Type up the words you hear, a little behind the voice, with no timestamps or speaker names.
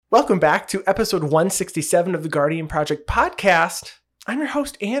Welcome back to episode 167 of the Guardian Project podcast. I'm your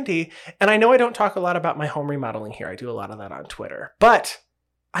host, Andy, and I know I don't talk a lot about my home remodeling here. I do a lot of that on Twitter, but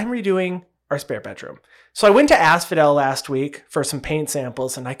I'm redoing our spare bedroom. So I went to Asphodel last week for some paint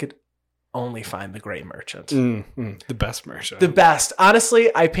samples, and I could only find the gray merchant. The best merchant. The best.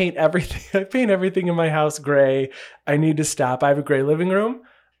 Honestly, I paint everything. I paint everything in my house gray. I need to stop. I have a gray living room.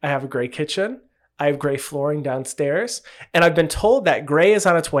 I have a gray kitchen. I have gray flooring downstairs, and I've been told that gray is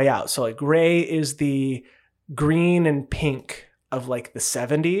on its way out. So like gray is the green and pink of like the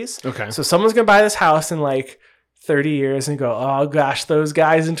 70s. Okay. So someone's going to buy this house in like 30 years and go, oh gosh, those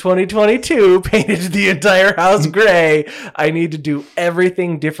guys in 2022 painted the entire house gray. I need to do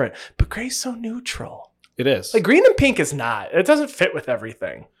everything different. But gray's so neutral. It is. Like green and pink is not. It doesn't fit with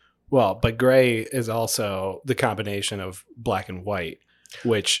everything. Well, but gray is also the combination of black and white,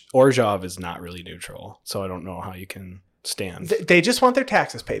 which Orzhov is not really neutral. So I don't know how you can stand. They just want their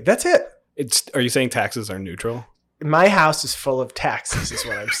taxes paid. That's it. Are you saying taxes are neutral? My house is full of taxes is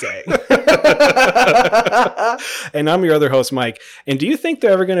what I'm saying. And I'm your other host, Mike. And do you think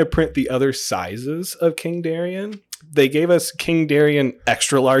they're ever going to print the other sizes of King Darien? They gave us King Darien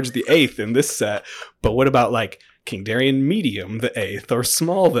extra large the 8th in this set. But what about like King Darien medium the 8th or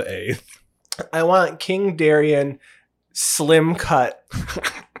small the 8th? I want King Darien slim cut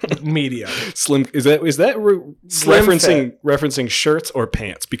medium. Slim is that referencing shirts or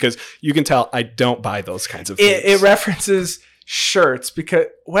pants? Because you can tell I don't buy those kinds of things. It references shirts because,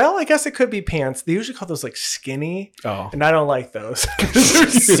 well, I guess it could be pants. They usually call those like skinny. Oh. And I don't like those. They're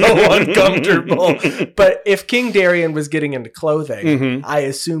so uncomfortable. But if King Darien was getting into clothing, I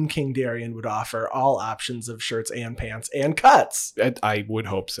assume King Darien would offer all options of shirts and pants and cuts. I would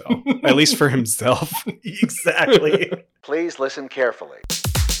hope so. At least for himself. Exactly. Please listen carefully.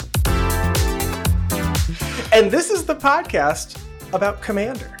 And this is the podcast about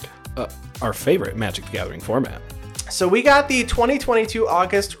Commander. Our favorite Magic the Gathering format. So we got the 2022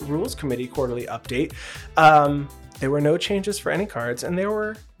 August Rules Committee quarterly update. There were no changes for any cards, and there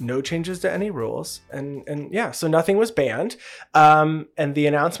were no changes to any rules. And yeah, so nothing was banned. And the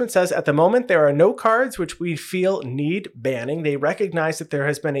announcement says, at the moment, there are no cards which we feel need banning. They recognize that there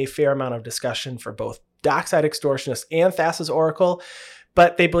has been a fair amount of discussion for both Dockside Extortionist and Thassa's Oracle,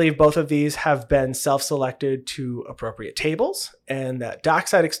 but they believe both of these have been self-selected to appropriate tables, and that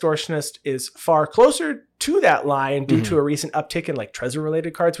Dockside Extortionist is far closer to that line due to a recent uptick in like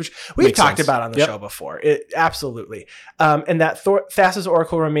Trezor-related cards, which we've talked about on the show before. Absolutely. And that Thassa's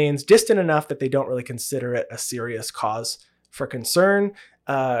Oracle remains distant enough that they don't really consider it a serious cause for concern.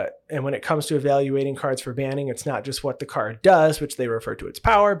 And when it comes to evaluating cards for banning, it's not just what the card does, which they refer to its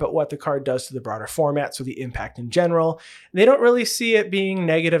power, but what the card does to the broader format, so the impact in general. They don't really see it being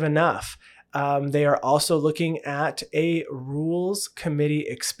negative enough. They are also looking at a rules committee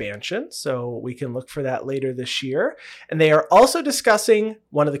expansion, so we can look for that later this year. And they are also discussing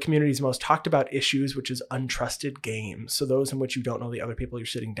one of the community's most talked about issues, which is untrusted games. So those in which you don't know the other people you're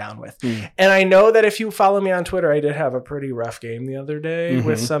sitting down with. And I know that if you follow me on Twitter, I did have a pretty rough game the other day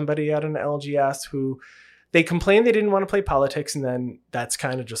with somebody at an LGS who they complained they didn't want to play politics, and then that's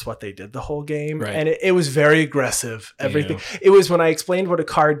kind of just what they did the whole game. Right. And it was very aggressive. Everything. Yeah. It was when I explained what a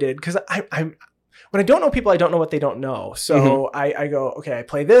card did, because I'm when I don't know people, I don't know what they don't know. So I go, okay, I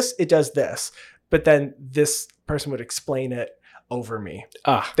play this, it does this. But then this person would explain it over me.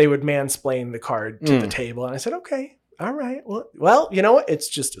 They would mansplain the card to the table. And I said, okay, all right. Well, you know what?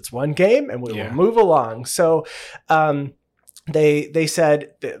 It's one game, and we will move along. So They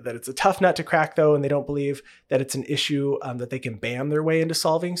said that it's a tough nut to crack, though, and they don't believe that it's an issue that they can bam their way into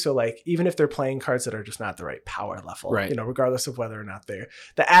solving. So, like, even if they're playing cards that are just not the right power level, right, regardless of whether or not the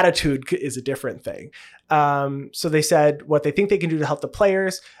attitude is a different thing. So they said what they think they can do to help the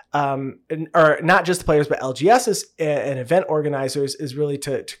players, or not just the players, but LGSs and event organizers, is really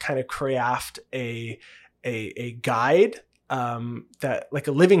to kind of craft a guide. That like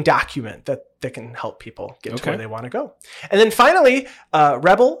a living document that can help people get to where they want to go. And then finally,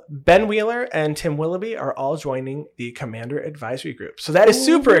 Rebel, Ben Wheeler, and Tim Willoughby are all joining the Commander Advisory Group. So that is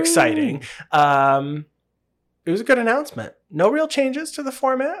super exciting. It was a good announcement. No real changes to the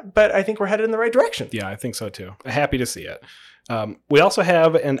format, but I think we're headed in the right direction. Yeah, I think so too. Happy to see it. We also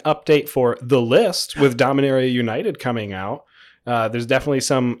have an update for The List with Dominaria United coming out. There's definitely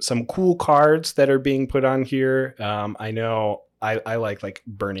some cool cards that are being put on here. I know I like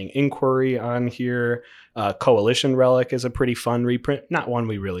Burning Inquiry on here. Coalition Relic is a pretty fun reprint. Not one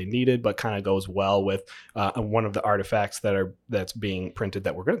we really needed, but kind of goes well with one of the artifacts that's being printed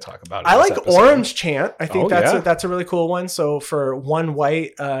that we're going to talk about. I like Orim's Chant. I think that's a really cool one. So for 1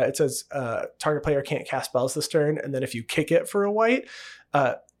 white, it says target player can't cast spells this turn, and then if you kick it for a white,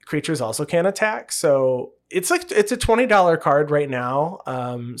 creatures also can attack. So it's a $20 card right now.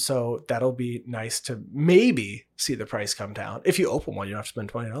 So that'll be nice to maybe see the price come down. If you open one, you don't have to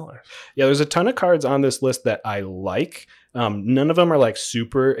spend $20. Yeah, there's a ton of cards on this list that I like. None of them are like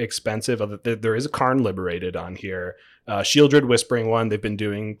super expensive. There is a Karn Liberated on here. Shieldred Whispering one. They've been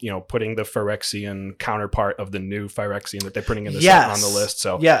doing, putting the Phyrexian counterpart of the new Phyrexian that they're putting in the set on the list.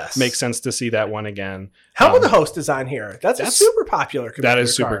 So makes sense to see that one again. Helm of the Host is on here. That's a super popular That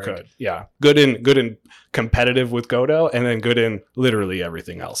is super card. good. Yeah. Good in competitive with Godo, and then good in literally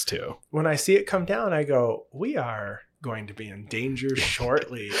everything else too. When I see it come down, I go, we are going to be in danger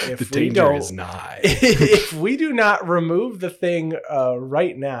shortly. If the we danger is nigh. If we do not remove the thing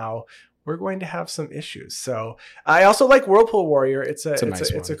right now, we're going to have some issues. So I also like Whirlpool Warrior. It's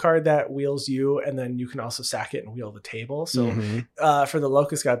a card that wheels you, and then you can also sack it and wheel the table. So for the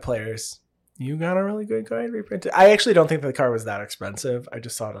Locust God players, you got a really good card reprinted. I actually don't think the card was that expensive. I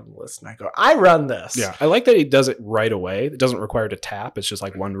just saw it on the list and I go, I run this. Yeah, I like that he does it right away. It doesn't require to tap. It's just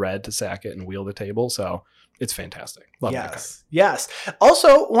like 1 red to sack it and wheel the table. So it's fantastic. Love that card. Yes.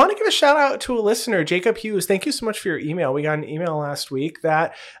 Also, want to give a shout out to a listener, Jacob Hughes. Thank you so much for your email. We got an email last week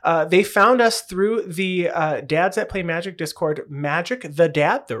that they found us through the Dads That Play Magic Discord, Magic the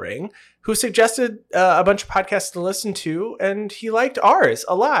Dad the Ring, who suggested a bunch of podcasts to listen to, and he liked ours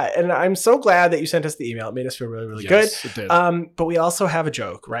a lot. And I'm so glad that you sent us the email. It made us feel really, really good. It did. But we also have a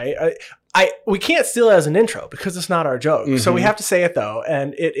joke, right? We can't steal it as an intro because it's not our joke. So we have to say it though,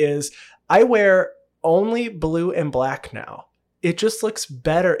 and it is, I wear only blue and black now. It just looks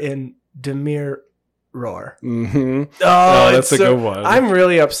better in Demir Roar. Oh, that's a good one. I'm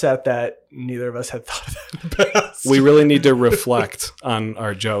really upset that neither of us had thought of that in the past. We really need to reflect on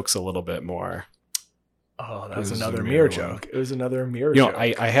our jokes a little bit more. Oh, that was another mirror joke. It was another mirror joke.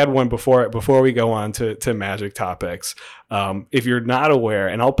 I had one before we go on to magic topics. If you're not aware,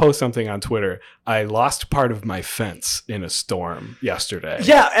 and I'll post something on Twitter, I lost part of my fence in a storm yesterday.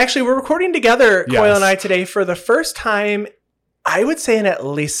 Yeah, actually, we're recording together, Coyle and I, today for the first time, I would say in at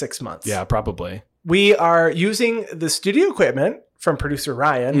least 6 months. Yeah, probably. We are using the studio equipment from producer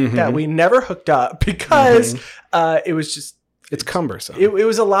Ryan that we never hooked up because it was just... It's cumbersome. It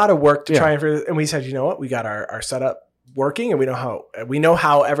was a lot of work to try and we said, you know what, we got our setup working and we know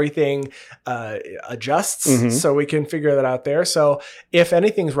how everything adjusts, so we can figure that out there. So if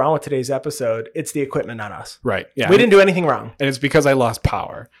anything's wrong with today's episode, it's the equipment, not us. Right. Yeah. We didn't do anything wrong. And it's because I lost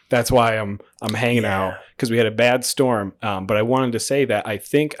power. That's why I'm hanging out, because we had a bad storm. But I wanted to say that I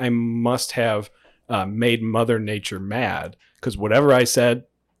think I must have made Mother Nature mad, because whatever I said,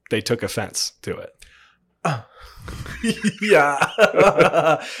 they took offense to it. And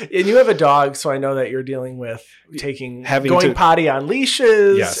you have a dog, so I know that you're dealing with going potty on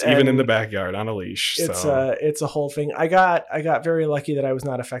leashes. Yes, even in the backyard on a leash. It's a whole thing. I got very lucky that I was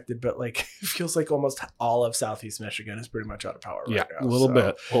not affected, but like it feels like almost all of Southeast Michigan is pretty much out of power right now. A little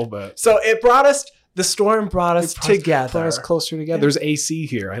bit. So the storm brought us together. Brought us closer together. Yeah. There's AC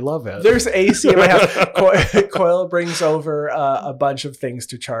here. I love it. There's AC in my house. Coyle brings over a bunch of things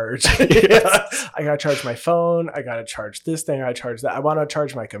to charge. I got to charge my phone. I got to charge this thing. I got to charge that. I want to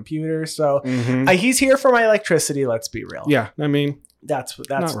charge my computer. So he's here for my electricity. Let's be real. Yeah. I mean, that's what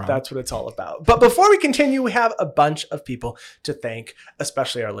it's all about. But before we continue, we have a bunch of people to thank,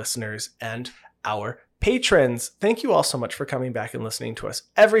 especially our listeners and our patrons. Thank you all so much for coming back and listening to us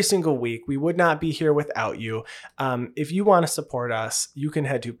every single week. We would not be here without you. If you want to support us, you can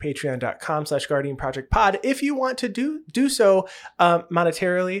head to patreon.com/guardianprojectpod if you want to do so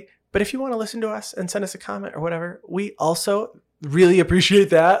monetarily. But if you want to listen to us and send us a comment or whatever, we also really appreciate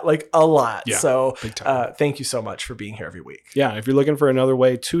that, like a lot. Yeah, so thank you so much for being here every week. Yeah, if you're looking for another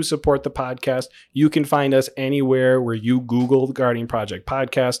way to support the podcast, you can find us anywhere where you Google the Guardian Project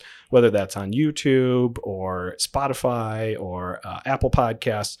podcast, whether that's on YouTube or Spotify or Apple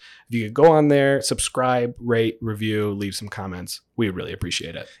Podcasts. If you could go on there, subscribe, rate, review, leave some comments, we really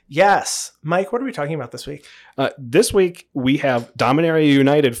appreciate it. Yes. Mike, what are we talking about this week? This week, we have Dominaria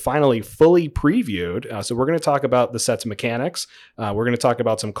United finally fully previewed. So we're going to talk about the set's mechanics. We're going to talk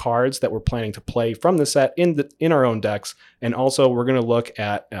about some cards that we're planning to play from the set in our own decks. And also, we're going to look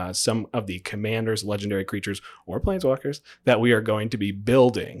at some of the commanders, legendary creatures, or planeswalkers that we are going to be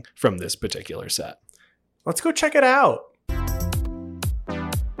building from this particular set. Let's go check it out.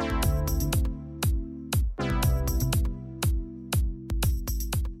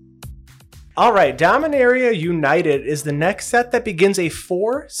 All right, Dominaria United is the next set that begins a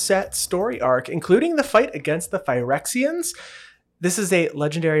 4-set story arc, including the fight against the Phyrexians. This is a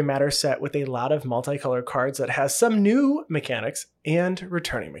Legendary Matter set with a lot of multicolored cards that has some new mechanics and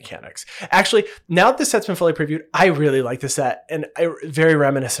returning mechanics. Actually, now that the set's been fully previewed, I really like the set, and very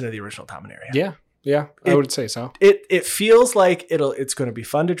reminiscent of the original Dominaria. Yeah, I would say so. It feels like it's going to be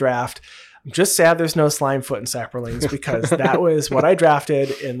fun to draft. I'm just sad there's no Slimefoot and Saprolings because that was what I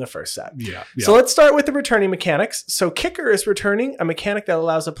drafted in the first set. Yeah. So let's start with the returning mechanics. So Kicker is returning a mechanic that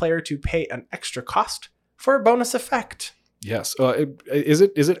allows a player to pay an extra cost for a bonus effect. Yes. Is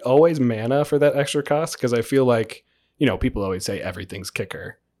it always mana for that extra cost? Because I feel like, people always say everything's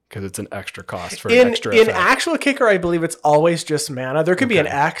Kicker because it's an extra cost for an extra effect. In actual Kicker, I believe it's always just mana. There could be an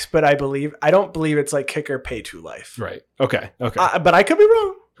X, but I don't believe it's like Kicker pay 2 life. Right. Okay. But I could be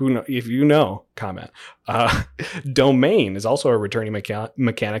wrong. Who know? If you know, comment. Domain is also a returning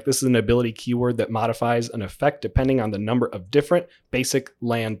mechanic. This is an ability keyword that modifies an effect depending on the number of different basic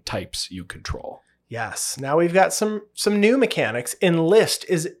land types you control. Yes. Now we've got some new mechanics. Enlist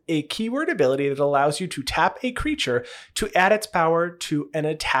is a keyword ability that allows you to tap a creature to add its power to an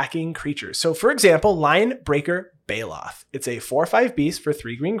attacking creature. So for example, Line Breaker Baloth. It's a 4/5 beast for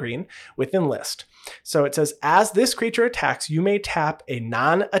 3 green with Enlist. So it says, as this creature attacks, you may tap a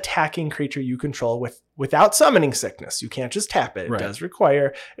non-attacking creature you control without summoning sickness. You can't just tap it. It does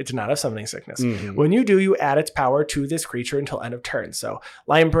require it to not have summoning sickness. Mm-hmm. When you do, you add its power to this creature until end of turn. So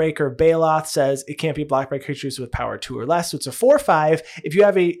Linebreaker Baloth says it can't be blocked by creatures with power 2 or less. So it's a 4/5. If you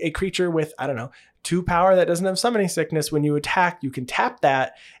have a creature with, 2 power that doesn't have summoning sickness, when you attack, you can tap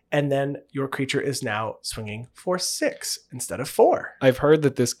that. And then your creature is now swinging for 6 instead of 4. I've heard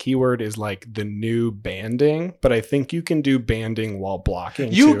that this keyword is like the new banding, but I think you can do banding while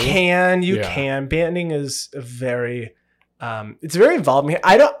blocking. You can. Banding is it's very involved.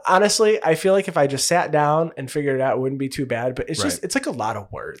 I feel like if I just sat down and figured it out, it wouldn't be too bad, but it's like a lot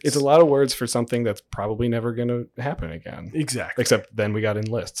of words. It's a lot of words for something that's probably never going to happen again. Exactly. Except then we got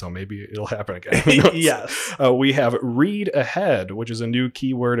Enlist, so maybe it'll happen again. Yes. We have Read Ahead, which is a new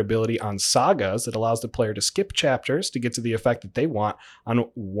keyword ability on sagas that allows the player to skip chapters to get to the effect that they want on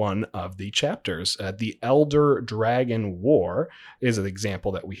one of the chapters. The Elder Dragon War is an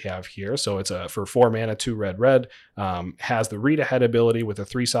example that we have here. So it's for 4 mana, 2 red, has the Read Ahead ability with the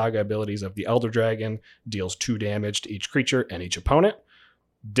 3 saga abilities of the Elder Dragon, deals 2 damage to each creature and each opponent.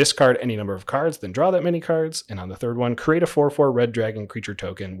 Discard any number of cards, then draw that many cards. And on the third one, create a 4/4 red dragon creature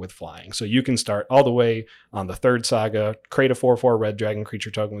token with flying. So you can start all the way on the 3rd saga, create a 4/4 red dragon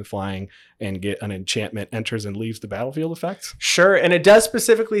creature token with flying, and get an enchantment enters and leaves the battlefield effect. Sure. And it does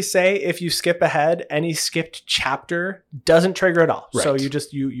specifically say if you skip ahead, any skipped chapter doesn't trigger at all. Right. So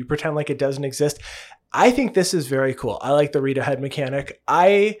you pretend like it doesn't exist. I think this is very cool. I like the read ahead mechanic.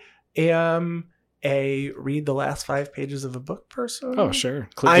 I am a read the last 5 pages of a book person. Oh, sure.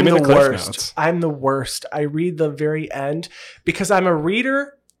 I'm the worst. I'm the worst. I read the very end because I'm a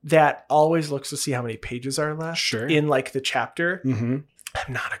reader that always looks to see how many pages are left in like the chapter. Mm-hmm.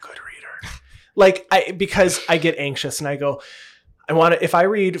 I'm not a good reader. Because I get anxious and I go, if I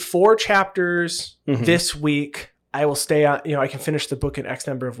read 4 chapters this week, I will stay on, I can finish the book in X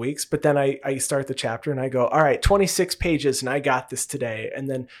number of weeks, but then I start the chapter and I go, all right, 26 pages and I got this today. And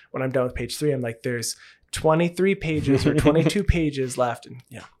then when I'm done with page 3, I'm like, there's 23 pages or 22 pages left. And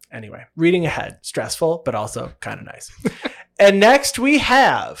anyway, reading ahead, stressful, but also kind of nice. And next we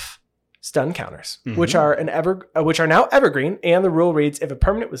have stun counters, which are now evergreen, and the rule reads: if a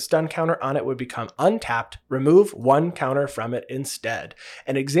permanent with stun counter on it would become untapped, remove 1 counter from it instead.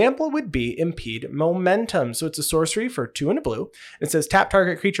 An example would be Impede Momentum. So it's a sorcery for 2 and a blue. It says tap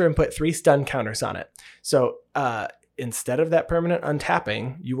target creature and put 3 stun counters on it. So instead of that permanent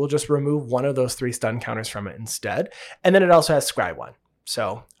untapping, you will just remove 1 of those 3 stun counters from it instead. And then it also has Scry 1.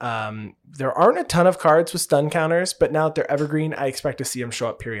 So there aren't a ton of cards with stun counters, but now that they're evergreen, I expect to see them show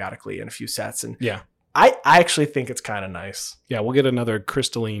up periodically in a few sets. And I actually think it's kind of nice. Yeah, we'll get another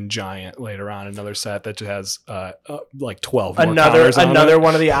Crystalline Giant later on, another set that has like 12 more counters on another it.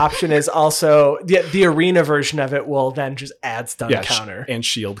 One of the option is also the arena version of it will then just add stun counter. And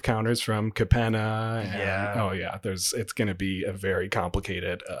shield counters from Capenna. It's going to be a very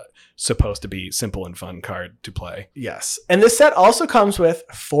complicated, supposed to be simple and fun card to play. Yes. And this set also comes with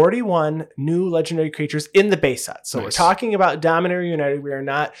 41 new legendary creatures in the base set. So we're talking about Dominaria United. We are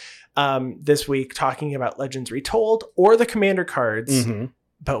not this week talking about Legends Retold or the Commander cards,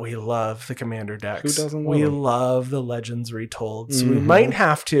 but we love the Commander decks. Who doesn't love We them? Love the Legends Retold. So we might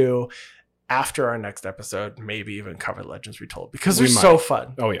have to, after our next episode, maybe even cover Legends Retold because they're so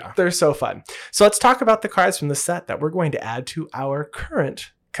fun. Oh, yeah. They're so fun. So let's talk about the cards from the set that we're going to add to our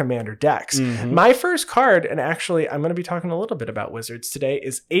current commander decks. Mhm. My first card, and actually I'm going to be talking a little bit about wizards today,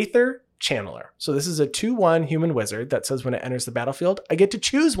 is Aether Channeler. So this is a 2/1 human wizard that says when it enters the battlefield, I get to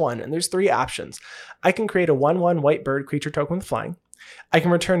choose one, and there's 3 options. I can create a 1/1 white bird creature token with flying. I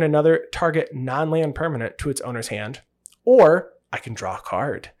can return another target non-land permanent to its owner's hand, or I can draw a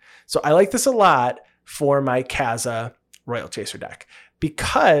card. So I like this a lot for my Kaza Royal Chaser deck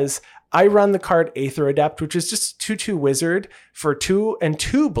because I run the card Aether Adept, which is just 2/2 wizard for 2 and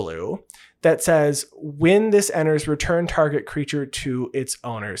 2 blue that says when this enters, return target creature to its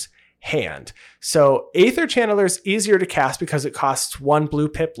owner's hand. So Aether Channeler is easier to cast because it costs 1 blue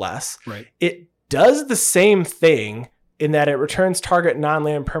pip less. Right. It does the same thing in that it returns target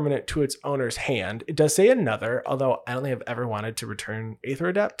non-land permanent to its owner's hand. It does say another, although I don't think I've ever wanted to return Aether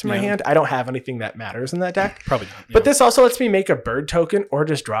Adept to my hand. I don't have anything that matters in that deck. Probably not. But this also lets me make a bird token or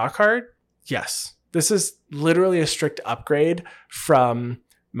just draw a card. Yes. This is literally a strict upgrade from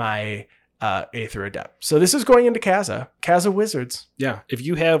my Aether Adept. So this is going into Kaza Wizards. Yeah, if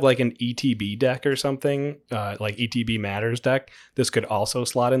you have like an ETB deck or something, like ETB Matters deck, this could also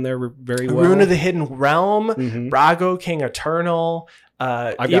slot in there very well. Rune of the Hidden Realm, Mhm. Brago, King Eternal,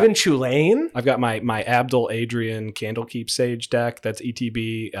 even Chulane. I've got my Abdul Adrian Candlekeep Sage deck. That's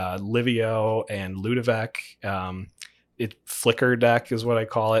ETB, Livio, and Ludovec. It Flicker deck is what I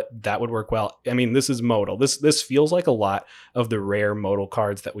call it. That would work well. I mean, this is modal. This feels like a lot of the rare modal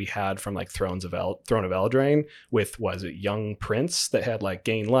cards that we had from like Throne of Eldraine with, was it Young Prince that had like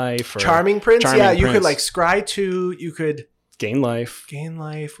gain life? Or Charming Prince. Charming Yeah, you could Prince. like scry 2. You could gain life. gain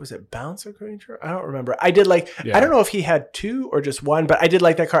life. Was it bounce a creature? I don't remember. I did like, Yeah. I don't know if he had 2 or just 1, but I did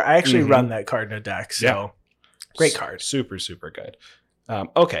like that card. I actually Mhm. run that card in a deck. So Yeah. great card. Super, super good.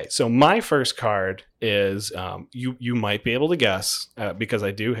 Okay, so my first card is you might be able to guess because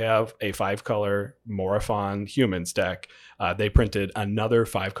I do have a 5-color Morophon Humans deck. They printed another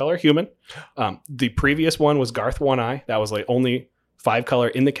 5-color human. The previous one was Garth One Eye. That was like only 5-color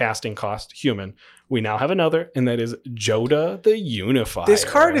in the casting cost human. We now have another, and that is Joda the Unifier. This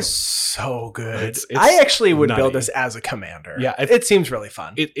card is so good. It's I actually would nutty. build this as a commander. Yeah, it seems really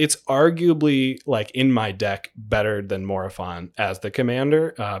fun. It's arguably like in my deck better than Morophon as the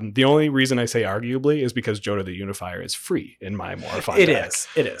commander. The only reason I say arguably is because Joda the Unifier is free in my Morophon deck.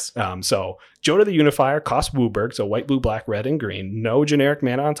 It is. So Joda the Unifier costs Wooburg, so white, blue, black, red, and green. No generic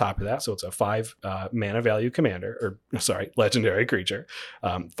mana on top of that, so it's a 5 mana value commander, legendary creature.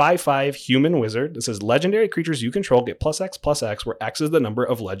 5/5 human wizard. It says legendary creatures you control get +X/+X, where X is the number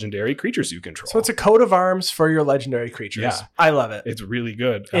of legendary creatures you control. So it's a coat of arms for your legendary creatures. Yeah. I love it. It's really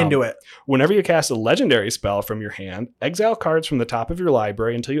good. Into it. Whenever you cast a legendary spell from your hand, exile cards from the top of your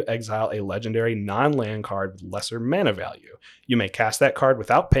library until you exile a legendary non-land card with lesser mana value. You may cast that card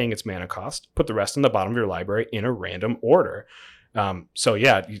without paying its mana cost. Put the rest in the bottom of your library in a random order. So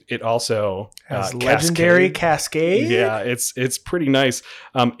yeah, it also Has legendary Cascade. Yeah, it's pretty nice.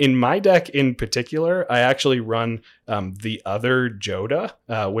 In my deck in particular, I actually run the other Joda,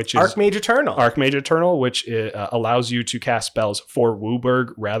 which is Archmage Eternal. Archmage Eternal, which allows you to cast spells for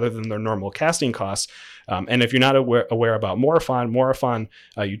Wooburg rather than their normal casting costs. And if you're not aware about Morophon,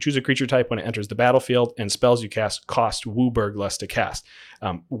 you choose a creature type when it enters the battlefield, and spells you cast cost Wooburg less to cast.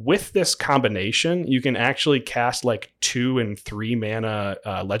 With this combination, you can actually cast like 2 and 3 mana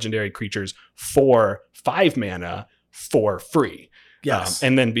legendary creatures for 5 mana for free. Yes.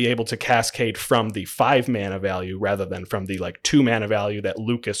 And then be able to cascade from the 5 mana value rather than from the like 2 mana value that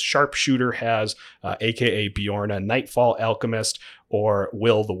Lucas Sharpshooter has, aka Bjorna Nightfall Alchemist, or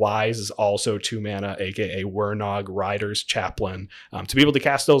Will the Wise is also 2 mana, aka Wernog Rider's Chaplain. To be able to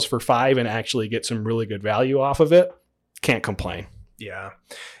cast those for 5 and actually get some really good value off of it, can't complain. Yeah.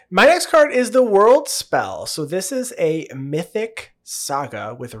 My next card is the World Spell. So this is a mythic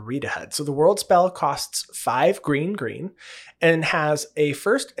saga with a read ahead. So the World Spell costs 5 green and has a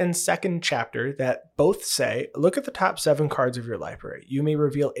first and second chapter that both say, look at the top 7 cards of your library. You may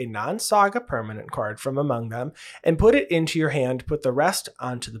reveal a non-saga permanent card from among them and put it into your hand. Put the rest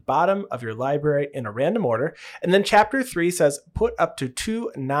onto the bottom of your library in a random order. And then chapter 3 says, put up to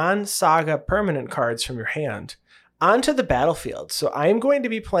 2 non-saga permanent cards from your hand onto the battlefield. So I'm going to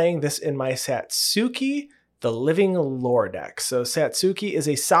be playing this in my Satsuki, the Living Lore deck. So Satsuki is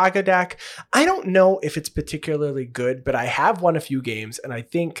a saga deck. I don't know if it's particularly good, but I have won a few games, and I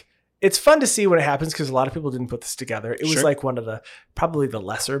think it's fun to see when it happens because a lot of people didn't put this together. It was Sure. like one of the, probably the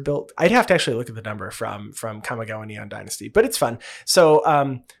lesser built. I'd have to actually look at the number from Kamigawa Neon Dynasty, but it's fun. So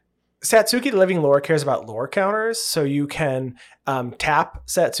Satsuki, the Living Lore, cares about lore counters. So you can tap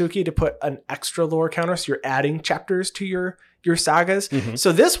Satsuki to put an extra lore counter. So you're adding chapters to your your sagas. Mhm.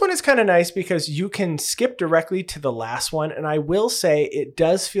 So this one is kind of nice because you can skip directly to the last one. And I will say it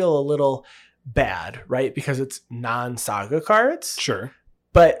does feel a little bad, right? Because it's non-saga cards. Sure.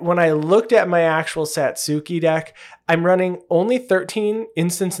 But when I looked at my actual Satsuki deck, I'm running only 13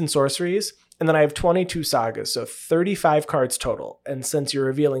 instants and sorceries. And then I have 22 sagas, so 35 cards total. And since you're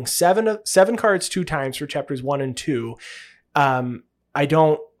revealing seven cards 2 times for chapters 1 and 2, I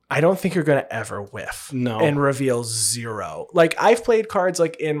don't think you're going to ever whiff and reveal 0. Like I've played cards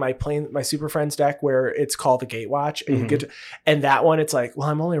like in my Super Friends deck where it's called the Gatewatch and you get to, and that one it's like, well,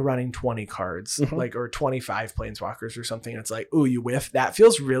 I'm only running 20 cards, like, or 25 Planeswalkers or something. It's like, ooh, you whiff. That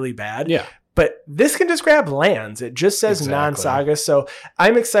feels really bad. Yeah. But this can just grab lands. It just says non-saga. So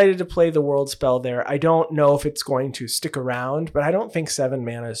I'm excited to play the World Spell there. I don't know if it's going to stick around, but I don't think 7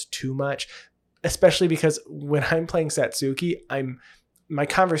 mana is too much, especially because when I'm playing Satsuki, my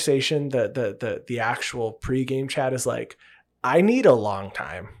conversation, the actual pregame chat is like, I need a long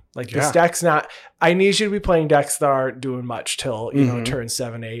time. Like this deck's not, I need you to be playing decks that aren't doing much till, turn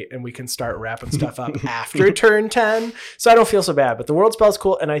 7, 8, and we can start wrapping stuff up after turn 10. So I don't feel so bad, but the World Spell is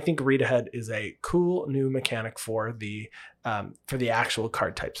cool. And I think Read Ahead is a cool new mechanic for the actual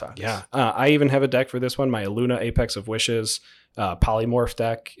card type sagas. Yeah. I even have a deck for this one. My Luna Apex of Wishes polymorph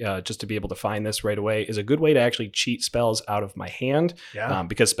deck, just to be able to find this right away, is a good way to actually cheat spells out of my hand. Yeah.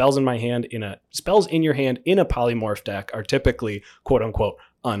 Because spells in your hand in a polymorph deck are typically quote unquote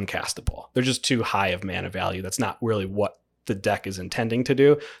uncastable. They're just too high of mana value. That's not really what the deck is intending to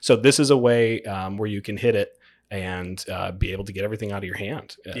do. So this is a way where you can hit it and be able to get everything out of your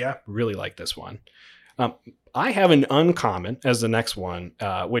hand. Really like this one. I have an uncommon as the next one,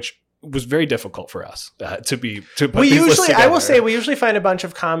 which was very difficult for us to put these lists together. I will say we usually find a bunch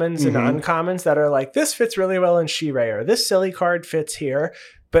of commons and uncommons that are like, this fits really well in She-Ray, or this silly card fits here.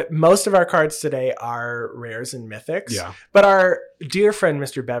 But most of our cards today are rares and mythics. Yeah. But our dear friend,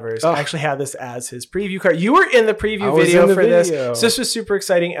 Mr. Bevers, actually had this as his preview card. You were in the preview video for this. So this was super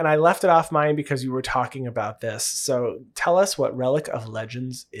exciting. And I left it off mine because you were talking about this. So tell us what Relic of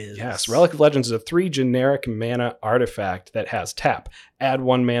Legends is. Yes. Relic of Legends is a 3 generic mana artifact that has tap. Add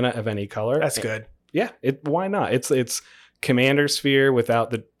 1 mana of any color. That's good. Yeah. Why not? It's Commander Sphere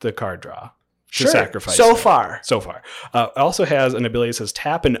without the card draw. To sacrifice. So far. It also has an ability that says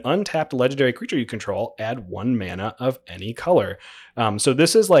tap an untapped legendary creature you control, add 1 mana of any color. So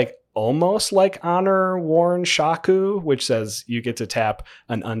this is like almost like Honor Worn Shaku, which says you get to tap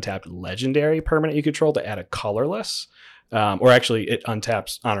an untapped legendary permanent you control to add a colorless. Or actually it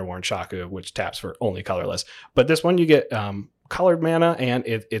untaps Honor Worn Shaku, which taps for only colorless. But this one you get colored mana and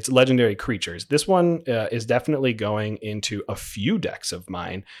it's legendary creatures. This one is definitely going into a few decks of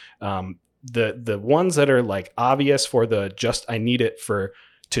mine. The ones that are like obvious for the just I need it for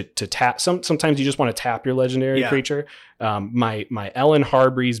to tap. Sometimes you just want to tap your legendary creature. My Ellen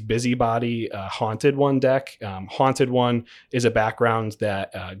Harbury's Busybody Haunted One deck. Haunted One is a background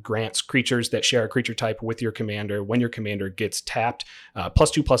that grants creatures that share a creature type with your commander. When your commander gets tapped,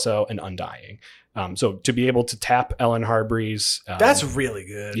 +2/+0 and Undying. So to be able to tap Ellen Harbury's... that's really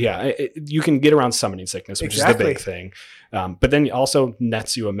good. Yeah, you can get around Summoning Sickness, which is the big thing. But then it also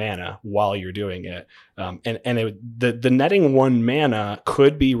nets you a mana while you're doing it. The netting 1 mana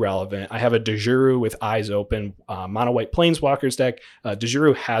could be relevant. I have a Dejuru with Eyes Open mono white Planeswalkers deck.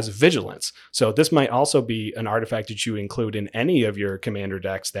 Dejuru has Vigilance. So this might also be an artifact that you include in any of your commander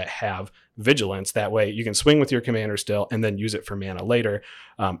decks that have Vigilance. That way you can swing with your commander still and then use it for mana later.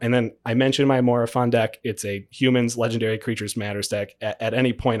 And then I mentioned my Morophon deck. It's a humans, legendary creatures matters deck. At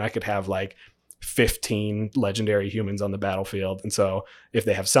any point I could have like 15 legendary humans on the battlefield. And so if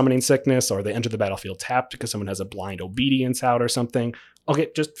they have Summoning Sickness or they enter the battlefield tapped because someone has a Blind Obedience out or something, I'll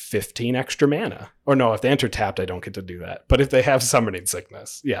get just 15 extra mana. Or no, if they enter tapped, I don't get to do that. But if they have Summoning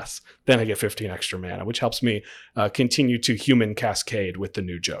Sickness, yes, then I get 15 extra mana, which helps me continue to human cascade with the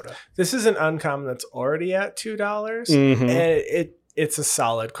new Jodah. This is an uncommon that's already at $2. And it's a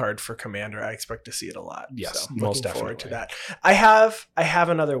solid card for Commander. I expect to see it a lot. Yes, so most definitely. Forward to that. I have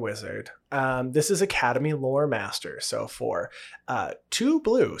another wizard. This is Academy Lore Master. So for 2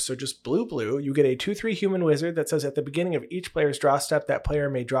 blue, so just blue, you get a 2/3 human wizard that says at the beginning of each player's draw step, that player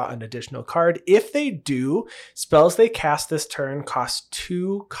may draw an additional card. If they do, spells they cast this turn cost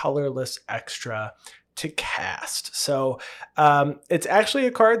 2 colorless extra to cast. So it's actually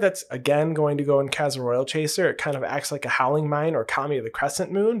a card that's, again, going to go in Castle Royal Chaser. It kind of acts like a Howling Mine or Kami of the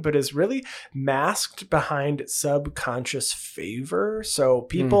Crescent Moon, but is really masked behind subconscious favor. So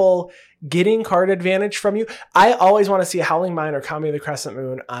people getting card advantage from you. I always want to see a Howling Mine or Kami of the Crescent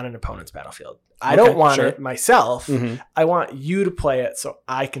Moon on an opponent's battlefield. I don't want it myself. I want you to play it so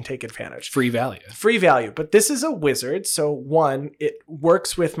I can take advantage. Free value. Free value. But this is a wizard. So one, it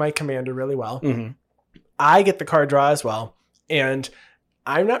works with my commander really well. I get the card draw as well. And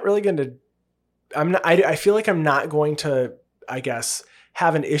I'm not really going to, I feel like I'm not going to, I guess,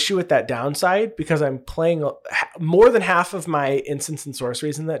 have an issue with that downside because I'm playing more than half of my instants and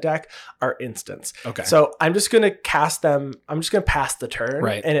sorceries in that deck are instants. Okay. So I'm just going to cast them. I'm just going to pass the turn,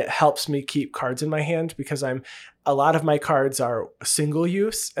 right? And it helps me keep cards in my hand because a lot of my cards are single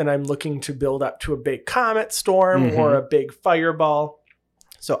use and I'm looking to build up to a big Comet Storm or a big Fireball.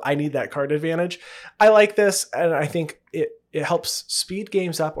 So I need that card advantage. I like this. And I think it helps speed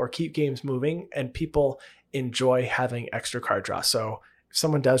games up or keep games moving, and people enjoy having extra card draw. So if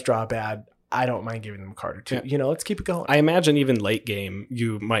someone does draw bad, I don't mind giving them a card or two. Yeah. Let's keep it going. I imagine even late game,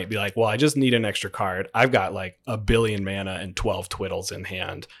 you might be like, well, I just need an extra card. I've got like 1 billion mana and 12 twiddles in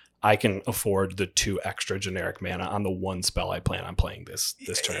hand. I can afford the 2 extra generic mana on the one spell I plan on playing this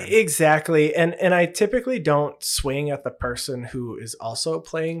turn. Exactly. And I typically don't swing at the person who is also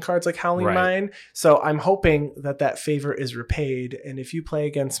playing cards like Howling Mine. So I'm hoping that favor is repaid. And if you play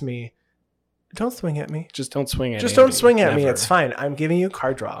against me, don't swing at me. Just don't swing at me. Just don't swing at me. It's fine. I'm giving you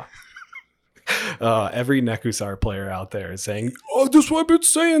card draw. Every Nekusar player out there is saying, oh, this is what I've been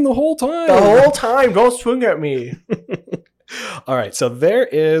saying the whole time. The whole time. Don't swing at me. All right. So there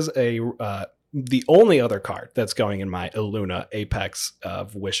is the only other card that's going in my Illuna Apex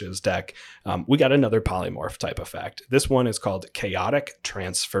of Wishes deck. We got another polymorph type effect. This one is called Chaotic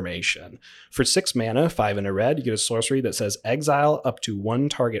Transformation. For 6 mana, 5 and a red, you get a sorcery that says exile up to 1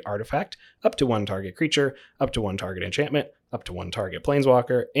 target artifact, up to 1 target creature, up to 1 target enchantment, up to 1 target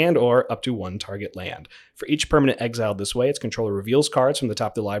planeswalker, and or up to 1 target land. For each permanent exiled this way, its controller reveals cards from the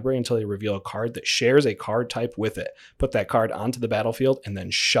top of the library until they reveal a card that shares a card type with it. Put that card onto the battlefield and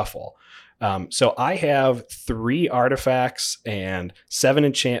then shuffle. So I have 3 artifacts and 7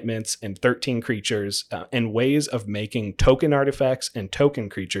 enchantments and 13 creatures and ways of making token artifacts and token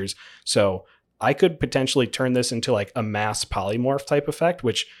creatures. So I could potentially turn this into like a mass polymorph type effect,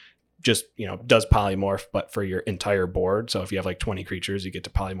 which just, does polymorph, but for your entire board. So if you have like 20 creatures, you get to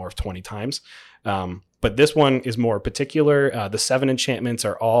polymorph 20 times. But this one is more particular. The 7 enchantments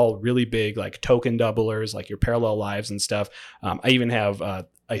are all really big, like token doublers, like your parallel lives and stuff. I even have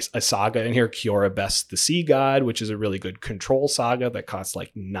a saga in here, Kiora Best the Sea God, which is a really good control saga that costs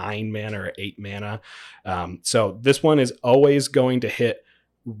like 9 mana or 8 mana. So this one is always going to hit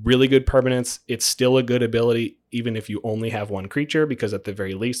really good permanence. It's still a good ability, even if you only have 1 creature, because at the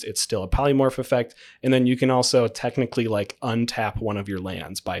very least, it's still a polymorph effect. And then you can also technically like untap one of your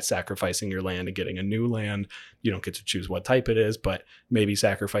lands by sacrificing your land and getting a new land. You don't get to choose what type it is, but maybe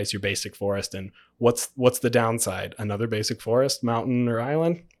sacrifice your basic forest. And what's the downside? Another basic forest, mountain, or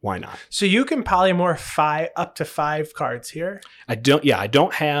island? Why not? So you can polymorph up to 5 cards here. I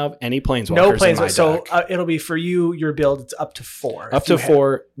don't have any planeswalkers. No planeswalkers. In my so deck. It'll be for you. Your build, it's up to 4. Up to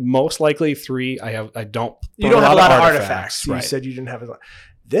 4, most likely 3. I don't. You don't have a lot of artifacts. Right. You said you didn't have a lot.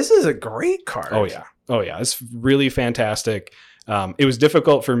 This is a great card. Oh yeah. It's really fantastic. It was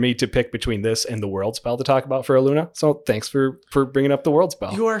difficult for me to pick between this and the World Spell to talk about for Illuna. So thanks for bringing up the World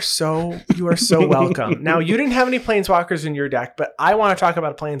Spell. You are so welcome. Now, you didn't have any planeswalkers in your deck, but I want to talk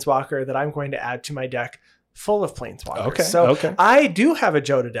about a planeswalker that I'm going to add to my deck full of planeswalkers. Okay. I do have a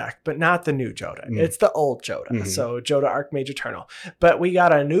Joda deck, but not the new Joda. It's the old Joda. So Joda Archmage Eternal. But we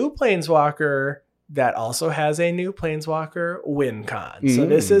got a new planeswalker that also has a new planeswalker, WinCon. So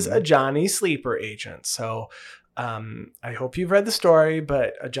this is a Ajani Sleeper Agent. So I hope you've read the story,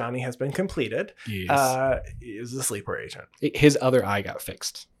 but Ajani has been completed. Yes. He is a sleeper agent. His other eye got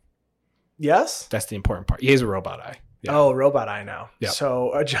fixed. Yes? That's the important part. He has a robot eye. Yeah. Oh, robot eye now. Yeah.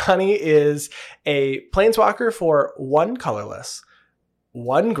 So Ajani is a planeswalker for 1 colorless,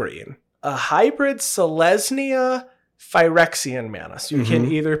 1 green, a hybrid Selesnya Phyrexian mana. So you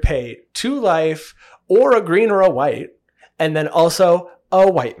can either pay 2 life or a green or a white, and then also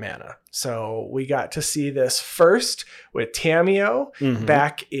a white mana. So we got to see this first with Tamiyo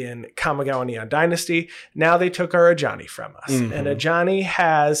back in Kamigawa Neon Dynasty. Now they took our Ajani from us. And Ajani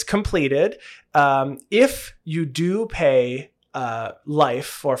has completed. If you do pay life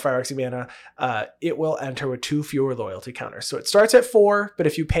for Phyrexian mana, it will enter with 2 fewer loyalty counters. So it starts at 4, but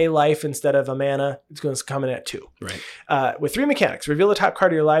if you pay life instead of a mana, it's going to come in at 2. Right. With 3 mechanics, reveal the top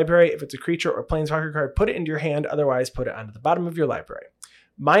card of your library. If it's a creature or planeswalker card, put it into your hand. Otherwise, put it onto the bottom of your library.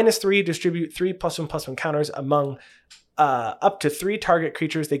 -3, distribute 3 +1/+1 counters among up to 3 target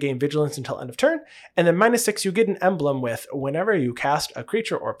creatures. They gain vigilance until end of turn. And then -6, you get an emblem with whenever you cast a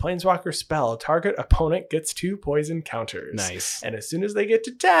creature or planeswalker spell, target opponent gets 2 poison counters. Nice. And as soon as they get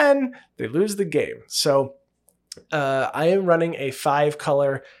to 10, they lose the game. So I am running a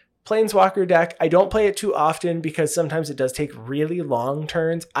 5-color planeswalker deck. I don't play it too often because sometimes it does take really long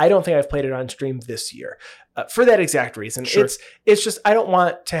turns. I don't think I've played it on stream this year for that exact reason. Sure. It's just, I don't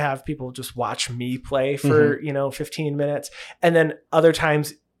want to have people just watch me play for, 15 minutes. And then other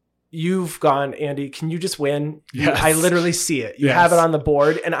times you've gone, Andy, can you just win? Yes. I literally see it. You Yes. have it on the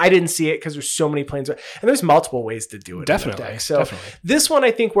board and I didn't see it because there's so many planes. And there's multiple ways to do it. Definitely. In the deck. So Definitely. this one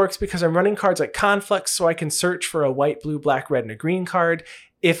I think works because I'm running cards like Conflicts, so I can search for a white, blue, black, red, and a green card.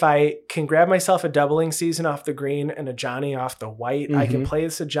 If I can grab myself a Doubling Season off the green and a Johnny off the white, I can play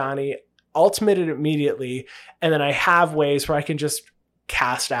this a Johnny, ultimate it immediately, and then I have ways where I can just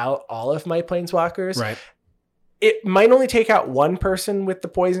cast out all of my planeswalkers. Right. It might only take out one person with the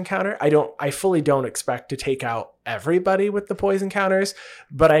poison counter. I fully don't expect to take out everybody with the poison counters,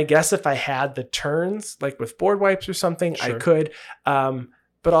 but I guess if I had the turns, like with board wipes or something, I Sure. could.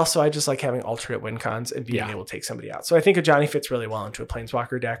 But also I just like having alternate win cons and being able to take somebody out. So I think a Johnny fits really well into a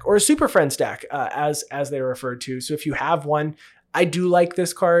Planeswalker deck or a Super Friends deck, as they're referred to. So if you have one, I do like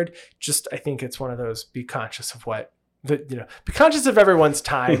this card. Just I think it's one of those, be conscious of be conscious of everyone's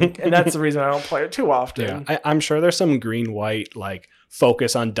time. And that's the reason I don't play it too often. Yeah, I'm sure there's some green-white like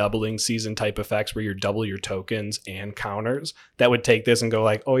focus on doubling season type effects where you double your tokens and counters that would take this and go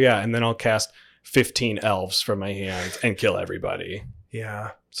like, oh yeah, and then I'll cast 15 elves from my hand and kill everybody.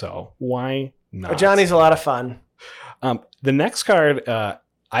 Yeah. So why not? Johnny's a lot of fun. The next card,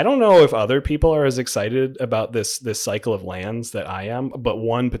 I don't know if other people are as excited about this cycle of lands that I am, but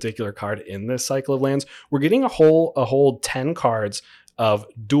one particular card in this cycle of lands, we're getting a whole 10 cards of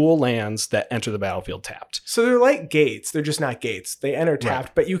dual lands that enter the battlefield tapped. So they're like gates. They're just not gates. They enter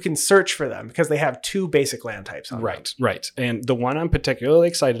tapped, but you can search for them because they have 2 basic land types on them. Right. And the one I'm particularly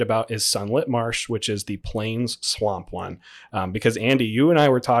excited about is Sunlit Marsh, which is the Plains Swamp one. Because Andy, you and I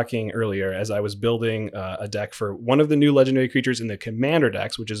were talking earlier as I was building a deck for one of the new legendary creatures in the Commander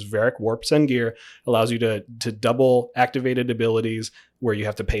decks, which is Varric Warp Sengir, allows you to double activated abilities where you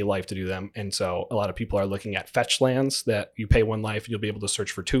have to pay life to do them. And so a lot of people are looking at fetch lands that you pay 1 life, you'll be able to search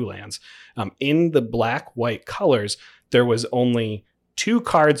for 2 lands. In the black-white colors, there was only 2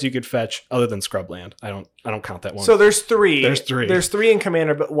 cards you could fetch other than Scrubland. I don't count that one. So there's 3. There's 3. There's 3 in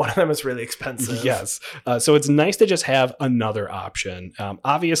Commander, but one of them is really expensive. Yes. So it's nice to just have another option.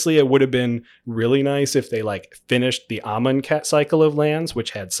 Obviously, it would have been really nice if they like finished the Amonkhet cycle of lands, which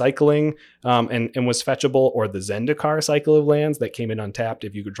had cycling and was fetchable, or the Zendikar cycle of lands that came in untapped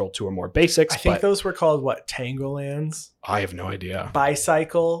if you control 2 or more basics. I think those were called Tangle lands? I have no idea.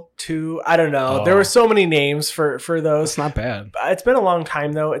 Bicycle 2. I don't know. Oh. There were so many names for those. It's not bad. It's been a long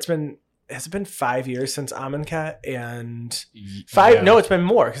time though. Has it been 5 years since Amonkhet and 5? Yeah. No, it's been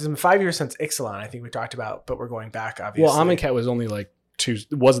more because it's been 5 years since Ixalan. I think we talked about, but we're going back obviously. Well, Amonkhet was only like 2.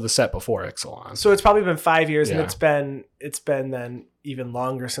 Was the set before Ixalan? So it's probably been 5 years, Yeah. and it's been then even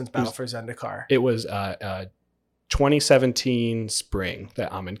longer since Battle for Zendikar. It was 2017 spring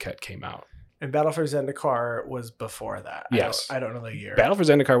that Amonkhet came out. And Battle for Zendikar was before that. Yes. I don't know the year. Battle for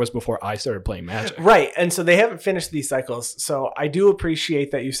Zendikar was before I started playing Magic. Right. And so they haven't finished these cycles. So I do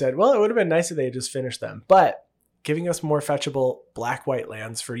appreciate that you said, well, it would have been nice if they had just finished them. But giving us more fetchable black-white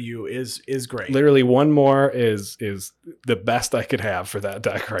lands for you is great. Literally one more is the best I could have for that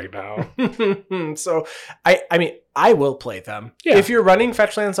deck right now. So I mean, I will play them. Yeah. If you're running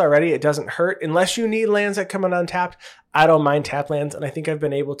fetch lands already, it doesn't hurt. Unless you need lands that come in untapped, I don't mind tap lands. And I think I've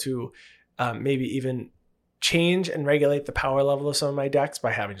been able to maybe even change and regulate the power level of some of my decks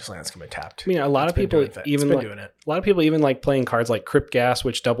by having just lands come in tapped. I mean, a lot of people even like playing cards like Crypt Gas,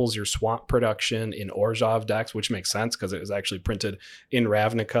 which doubles your swamp production in Orzhov decks, which makes sense because it was actually printed in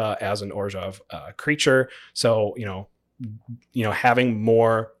Ravnica as an Orzhov creature. So, having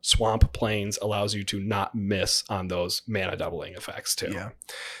more swamp planes allows you to not miss on those mana doubling effects too. Yeah.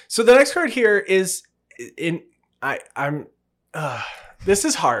 So the next card here is this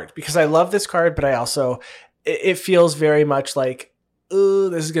is hard because I love this card, but I also, it feels very much like, ooh,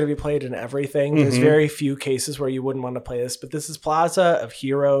 this is going to be played in everything. There's very few cases where you wouldn't want to play this, but this is Plaza of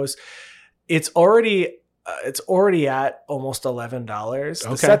Heroes. It's already It's already at almost $11. The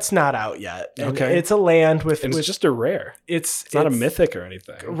Okay. set's not out yet. And Okay. it's a land with, And it's just a rare. it's Not a mythic or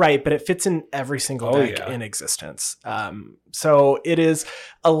anything. right, but it fits in every single Oh, deck yeah. in existence. So it is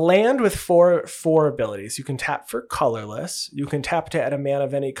a land with four abilities. You can tap for colorless. You can tap to add a mana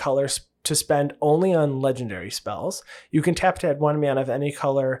of any color to spend only on legendary spells. You can tap to add 1 mana of any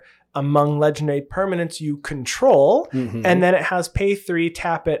color among legendary permanents you control. Mhm. And then it has pay 3,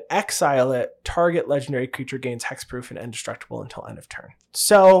 tap it, exile it, target legendary creature gains hexproof and indestructible until end of turn.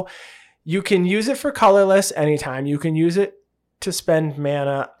 So you can use it for colorless anytime. You can use it to spend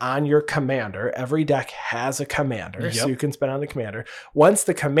mana on your commander. Every deck has a commander, so Yep. you can spend on the commander. Once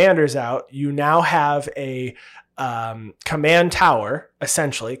the commander's out, you now have a command tower,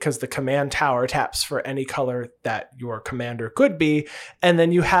 essentially, because the command tower taps for any color that your commander could be. And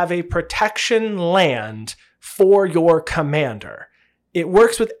then you have a protection land for your commander. It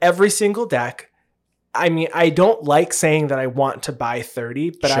works with every single deck. I mean, I don't like saying that I want to buy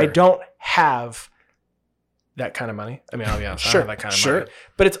 30, but I Sure. don't have that kind of money. I mean, I'll be honest, I Sure. don't have that kind of Sure. money.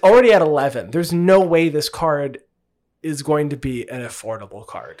 But it's already at 11. There's no way this card is going to be an affordable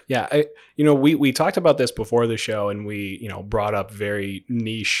card. Yeah, we talked about this before the show, and we brought up very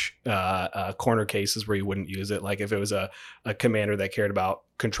niche corner cases where you wouldn't use it, like if it was a commander that cared about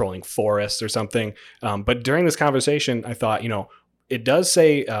controlling forests or something. But during this conversation, I thought it does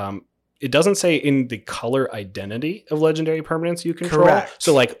say it doesn't say in the color identity of legendary permanents you control. Correct.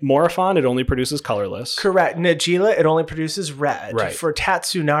 So like Morophon, it only produces colorless. Correct. Najila, it only produces red. Right. For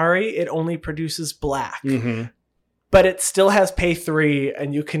Tatsunari, it only produces black. Mm-hmm. But it still has pay 3,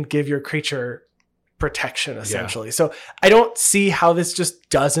 and you can give your creature protection, essentially. So I don't see how this just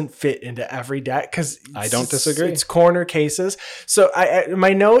doesn't fit into every deck, because I don't disagree. It's corner cases. So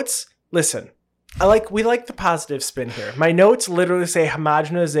my notes, listen, we like the positive spin here. My notes literally say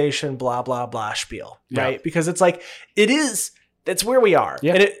homogenization, blah, blah, blah spiel, right? Yeah. Because it's like, that's where we are.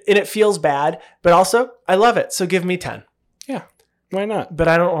 Yeah. And it feels bad, but also I love it. So give me 10. Yeah, why not? But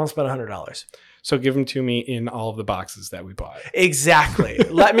I don't want to spend $100. So give them to me in all of the boxes that we bought. Exactly.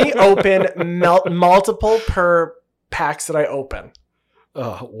 Let me open multiple per packs that I open.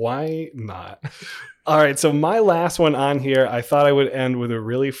 Why not? All right, so my last one on here, I thought I would end with a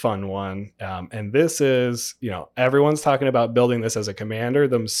really fun one. And this is, everyone's talking about building this as a commander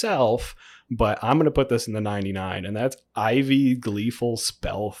themselves, but I'm going to put this in the 99, and that's Ivy Gleeful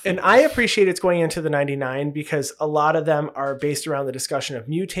Spell Thief. And I appreciate it's going into the 99 because a lot of them are based around the discussion of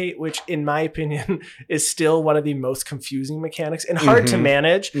mutate, which in my opinion is still one of the most confusing mechanics and hard to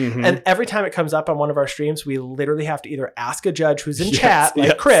manage. Mhm. And every time it comes up on one of our streams, we literally have to either ask a judge who's in Yes, chat, like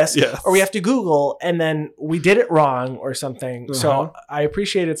yes, Chris, yes. or we have to Google, and then we did it wrong or something. Uh-huh. So I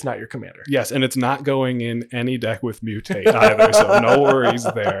appreciate it's not your commander. Yes, and it's not going in any deck with mutate either, so no worries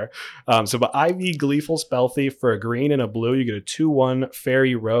there. But Ivy Gleeful Spell Thief, for a green and a blue, you get a 2/1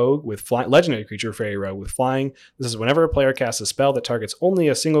 fairy rogue with flying, legendary creature fairy rogue with flying. This is whenever a player casts a spell that targets only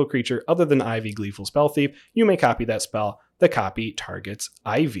a single creature other than Ivy Gleeful Spell Thief, you may copy that spell. The copy targets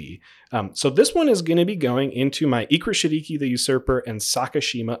Ivy. So this one is going to be going into my Ikra Shiriki the Usurper and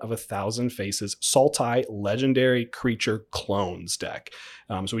Sakashima of 1,000 Faces Sultai Legendary Creature Clones deck.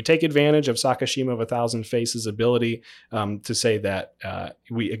 So we take advantage of Sakashima of 1,000 Faces ability to say that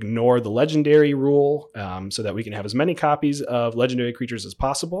we ignore the legendary rule so that we can have as many copies of legendary creatures as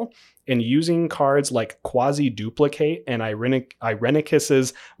possible. And using cards like Quasi-Duplicate and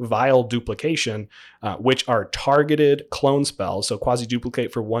Irenicus's Vile Duplication, which are targeted clone spells. So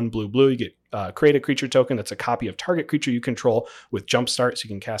Quasi-Duplicate for 1 blue, you get create a creature token that's a copy of target creature you control with Jumpstart, so you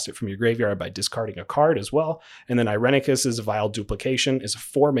can cast it from your graveyard by discarding a card as well. And then Irenicus's Vile Duplication is a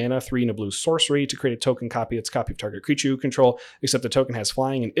 4 mana, 3 and a blue sorcery to create a token copy. It's a copy of target creature you control, except the token has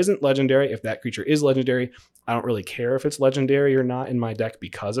flying and isn't legendary. If that creature is legendary, I don't really care if it's legendary or not in my deck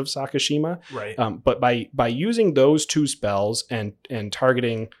because of Sakashima. Right. But by using those two spells and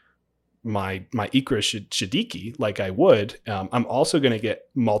targeting my Ikra Shidiki like I would, I'm also going to get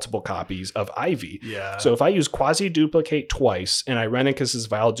multiple copies of Ivy. Yeah. So if I use Quasi-Duplicate twice and Irenicus's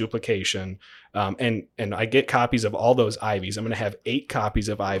Vile Duplication, and I get copies of all those Ivies, I'm going to have 8 copies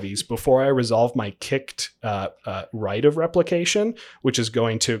of Ivies before I resolve my kicked right of replication, which is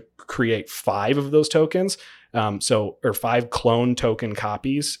going to create 5 of those tokens. Or 5 clone token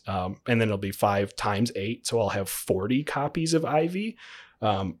copies, and then it'll be 5 times 8. So I'll have 40 copies of Ivy.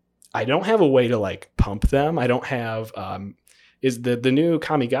 I don't have a way to like pump them. I don't have, is the new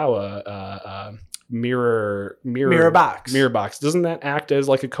Kamigawa Mirror Box. Mirror Box. Doesn't that act as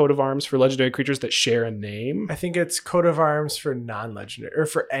like a coat of arms for legendary creatures that share a name? I think it's coat of arms for non-legendary, or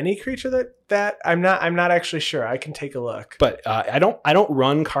for any creature that I'm not actually sure. I can take a look. But I don't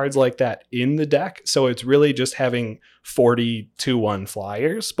run cards like that in the deck, so it's really just having 40 2/1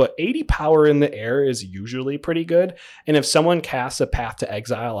 flyers. But 80 power in the air is usually pretty good. And if someone casts a Path to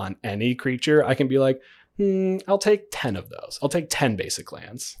Exile on any creature, I can be like, I'll take 10 of those. I'll take 10 basic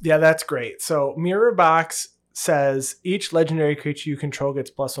lands. Yeah, that's great. So Mirror Box says each legendary creature you control gets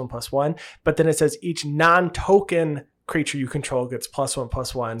 +1/+1, but then it says each non-token creature you control gets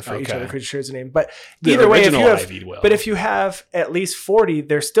 +1/+1 for each other creature shares a name. But either way, if you have at least 40,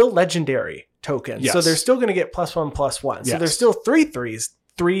 they're still legendary tokens. Yes. So they're still going to get +1/+1. So there's still 3 3s,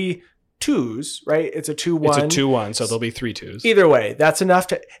 3 2s, right? It's a 2/1. It's a 2/1, so there'll be 3 2s. Either way, that's enough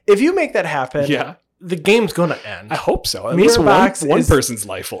to, if you make that happen, the game's going to end. I hope so. At least one person's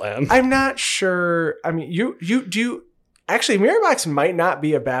life will end. I'm not sure. I mean, actually, Mirror Box might not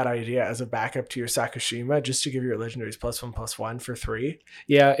be a bad idea as a backup to your Sakashima, just to give your legendaries +1/+1 for 3.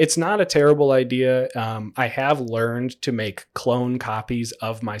 Yeah, it's not a terrible idea. I have learned to make clone copies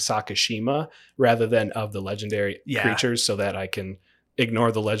of my Sakashima rather than of the legendary creatures, so that I can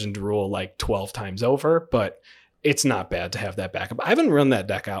ignore the legend rule like 12 times over. But it's not bad to have that backup. I haven't run that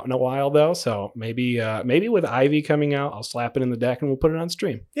deck out in a while though, so maybe with Ivy coming out, I'll slap it in the deck and we'll put it on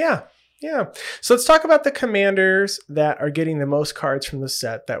stream. Yeah. So let's talk about the commanders that are getting the most cards from the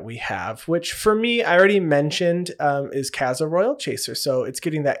set that we have, which for me, I already mentioned, is Kazza Royal Chaser. So it's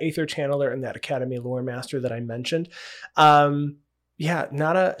getting that Aether Channeler and that Academy Lore Master that I mentioned.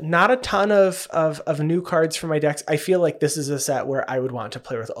 Not a ton of new cards for my decks. I feel like this is a set where I would want to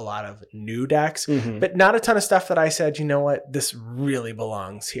play with a lot of new decks, but not a ton of stuff that I said, you know what, this really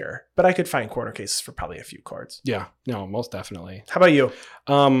belongs here. But I could find corner cases for probably a few cards. Yeah, no, most definitely. How about you?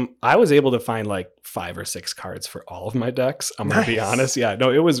 I was able to find like 5 or 6 cards for all of my decks. I'm gonna be honest. Yeah, no,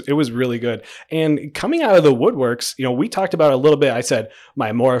 it was really good. And coming out of the woodworks, we talked about it a little bit. I said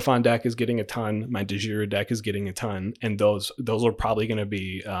my Morophon deck is getting a ton, my Dejira deck is getting a ton, and those are probably going to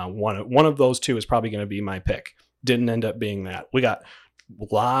be one of those two is probably going to be my pick. Didn't end up being that. We got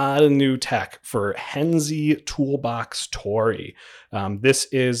a lot of new tech for Henzi Toolbox Tori. This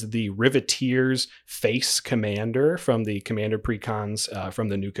is the Riveteer's Face Commander from the Commander Precons from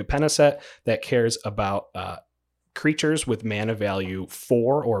the new Capenna set that cares about creatures with mana value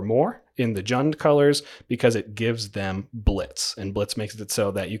 4 or more in the Jund colors, because it gives them Blitz, and Blitz makes it so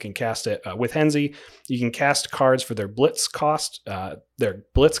that you can cast it with Henzi. You can cast cards for their Blitz cost. Their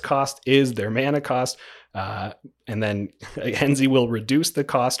Blitz cost is their mana cost. And then Henzi will reduce the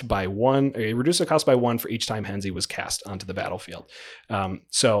cost by 1. Reduce the cost by 1 for each time Henzi was cast onto the battlefield.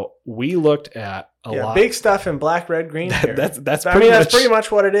 So we looked at a lot. Big stuff in black, red, green. That's pretty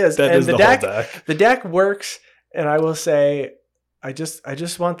much what it is. That is the whole deck. The deck works, and I will say, I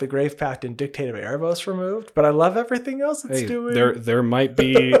just want the Grave Pact and Dictate of Erebos removed, but I love everything else it's doing. There might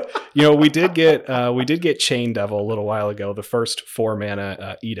be, we did get Chain Devil a little while ago, the first 4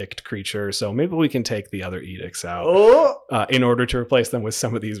 mana Edict creature. So maybe we can take the other Edicts out in order to replace them with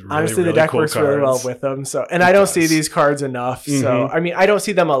some of these really, honestly, really the deck cool works cards. really well with them. So, and I don't see these cards enough. So, I mean, I don't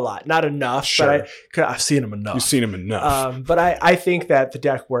see them a lot, not enough, but I've seen them enough. You've seen them enough. But I think that the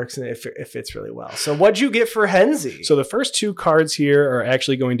deck works and if it fits really well. So what'd you get for Henzi? So the first 2 cards here are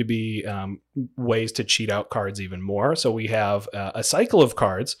actually going to be ways to cheat out cards even more. So we have a cycle of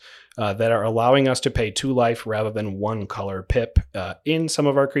cards that are allowing us to pay 2 life rather than 1 color pip in some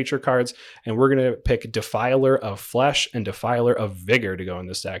of our creature cards. And we're going to pick Defiler of Flesh and Defiler of Vigor to go in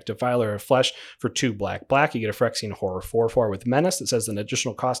this deck. Defiler of Flesh for 2 black. You get a Phyrexian Horror 4/4 with Menace that says an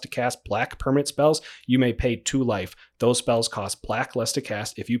additional cost to cast black permanent spells. You may pay 2 life. Those spells cost black less to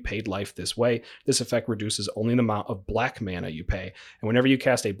cast if you paid life this way. This effect reduces only the amount of black mana you pay. And whenever you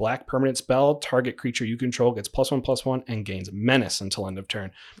cast a black permanent spell, target creature you control gets +1/+1 and gains Menace until end of turn.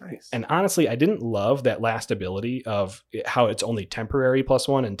 Nice. And honestly, I didn't love that last ability of how it's only temporary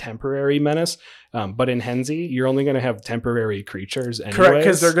 +1 and temporary Menace. But in Henzi, you're only going to have temporary creatures anyways. Correct,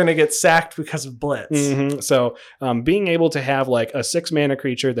 because they're going to get sacked because of Blitz. So being able to have like a 6 mana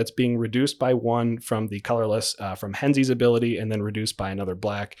creature that's being reduced by 1 from the colorless, from Henzi's ability, and then reduced by another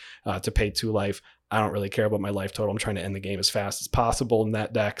black to pay 2 life. I don't really care about my life total. I'm trying to end the game as fast as possible in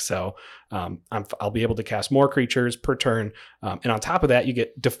that deck. So I'll be able to cast more creatures per turn. And on top of that, you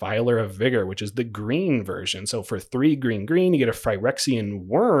get Defiler of Vigor, which is the green version. So for 3 green, you get a Phyrexian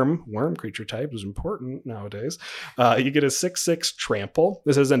Worm. Worm creature type is important nowadays. You get a 6/6 Trample.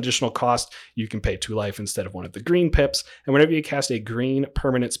 This has an additional cost. You can pay 2 life instead of one of the green pips. And whenever you cast a green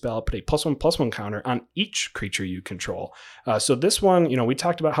permanent spell, put a +1/+1 counter on each creature you control. So this one, we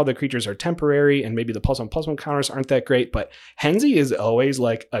talked about how the creatures are temporary and maybe the +1/+1 counters aren't that great, but Henzi is always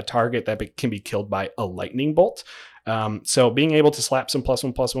like a target that can be killed by a lightning bolt. So being able to slap some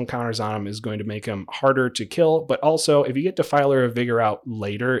 +1/+1 counters on him is going to make him harder to kill. But also, if you get Defiler of Vigor out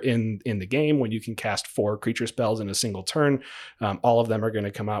later in the game, when you can cast 4 creature spells in a single turn, all of them are going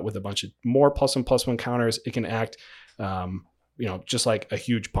to come out with a bunch of more +1/+1 counters. It can act, just like a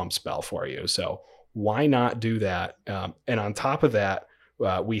huge pump spell for you. So why not do that? And on top of that,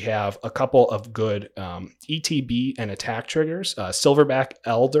 we have a couple of good ETB and attack triggers. Silverback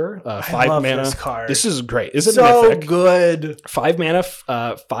Elder, 5 mana. This card. This is great. Isn't so mythic? Good. 5 mana,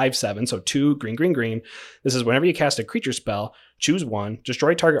 5/7, so 2 green. This is whenever you cast a creature spell, choose one,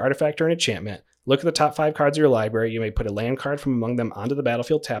 destroy target artifact or an enchantment. Look at the top 5 cards of your library. You may put a land card from among them onto the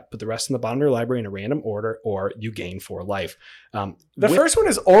battlefield tapped, put the rest in the bottom of your library in a random order, or you gain 4 life. The first one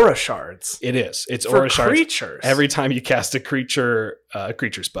is Aura Shards. It is. It's for Aura Shards creatures. every time you cast a creature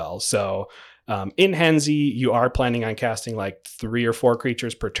spell. So in Henzi, you are planning on casting like 3 or 4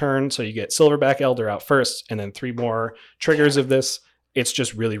 creatures per turn. So you get Silverback Elder out first, and then 3 more triggers of this. It's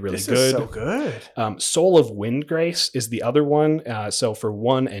just really, really this good. Is so good. Soul of Windgrace is the other one. So for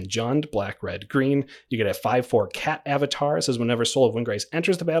 1 and Jund, black, red, green, you get a 5/4 cat avatar. It says whenever Soul of Windgrace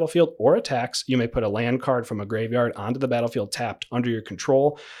enters the battlefield or attacks, you may put a land card from a graveyard onto the battlefield tapped under your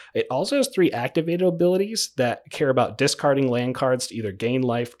control. It also has 3 activated abilities that care about discarding land cards to either gain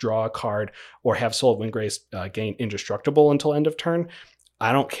life, draw a card, or have Soul of Windgrace gain indestructible until end of turn.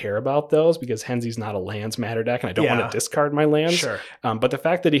 I don't care about those because Henzi's not a lands matter deck, and I don't want to discard my lands. Sure. But the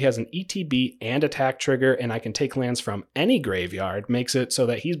fact that he has an ETB and attack trigger, and I can take lands from any graveyard, makes it so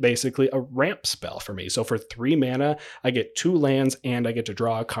that he's basically a ramp spell for me. So for 3 mana, I get 2 lands, and I get to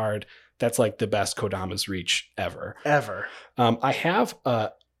draw a card. That's like the best Kodama's Reach ever. I have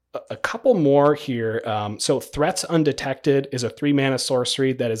a couple more here. So Threats Undetected is a 3 mana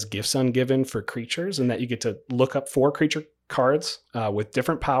sorcery that is Gifts Ungiven for creatures, and that you get to look up 4 creature cards with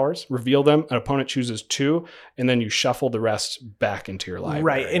different powers, reveal them, an opponent chooses 2, and then you shuffle the rest back into your library.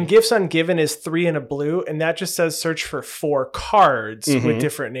 Right, and Gifts Ungiven is 3 and a blue, and that just says search for 4 cards with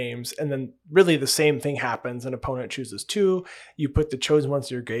different names, and then really the same thing happens. An opponent chooses 2, you put the chosen ones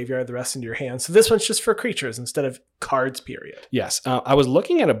to your graveyard, the rest into your hand. So this one's just for creatures instead of cards, period. Yes, I was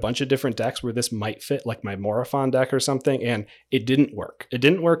looking at a bunch of different decks where this might fit, like my Morophon deck or something, and it didn't work. It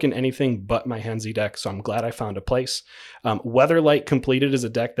didn't work in anything but my Henzi deck, so I'm glad I found a place. Weatherlight Completed is a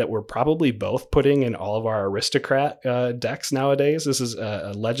deck that we're probably both putting in all of our Aristocrat decks nowadays. This is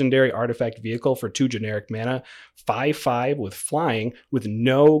a legendary artifact vehicle for 2 generic mana, 5/5 with flying with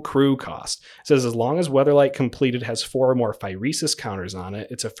no crew cost. It says as long as Weatherlight Completed has 4 or more Phyresis counters on it,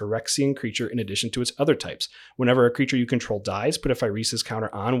 it's a Phyrexian creature in addition to its other types. Whenever a creature you control dies, put a Phyresis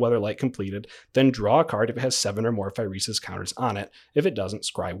counter on Weatherlight Completed, then draw a card if it has 7 or more Phyresis counters on it. If it doesn't,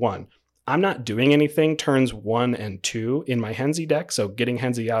 scry 1. I'm not doing anything turns 1 and 2 in my Henzi deck, so getting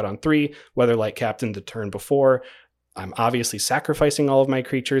Henzi out on 3, Weatherlight Captain the turn before. I'm obviously sacrificing all of my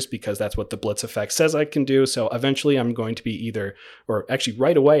creatures because that's what the Blitz effect says I can do. So eventually I'm going to be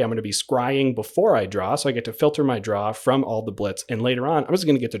right away, I'm going to be scrying before I draw. So I get to filter my draw from all the Blitz. And later on, I'm just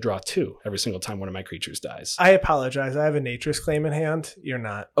going to get to draw 2 every single time one of my creatures dies. I apologize. I have a Nature's Claim in hand. You're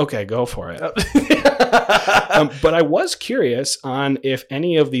not. Okay, go for it. But I was curious on if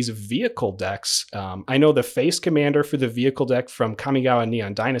any of these vehicle decks, I know the face commander for the vehicle deck from Kamigawa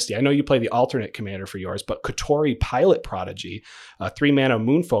Neon Dynasty, I know you play the alternate commander for yours, but Kotori Pilot Prodigy, a 3 mana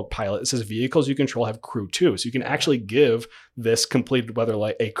Moonfolk pilot, it says vehicles you control have crew 2. So you can actually give this completed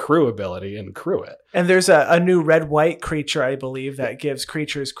Weatherlight a crew ability and crew it. And there's a new red-white creature, I believe, that gives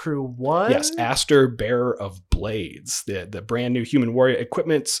creatures crew 1. Yes, Aster, Bearer of Blades. The brand new human warrior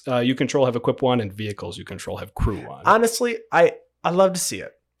equipments you control have equip 1, and vehicles you control have crew 1. Honestly, I love to see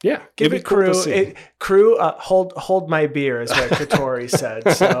it. Yeah, give it crew. Hold my beer is what Kotori said.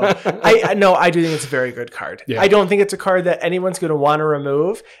 So I do think it's a very good card. Yeah. I don't think it's a card that anyone's going to want to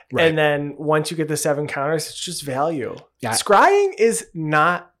remove. Right. And then once you get the 7 counters, it's just value. Yeah. Scrying is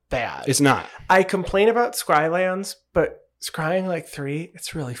not bad. It's not. I complain about Scrylands, but scrying like 3,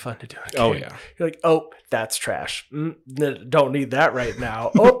 it's really fun to do. Oh yeah. You're like, oh, that's trash. Don't need that right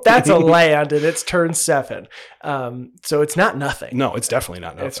now. Oh, that's a land and it's turn 7. So it's not nothing. No, it's definitely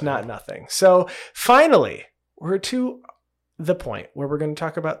not nothing. It's not nothing. So finally, we're to the point where we're going to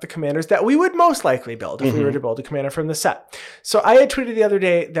talk about the commanders that we would most likely build if we were to build a commander from the set. So I had tweeted the other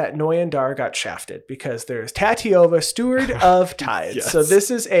day that Noyandar got shafted because there's Tatyova, Steward of Tides. Yes. So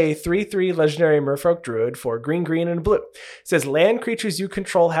this is a 3/3 legendary Merfolk Druid for green, and blue. It says land creatures you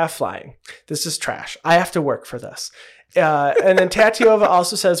control have flying. This is trash. I have to work for this. And then Tatyova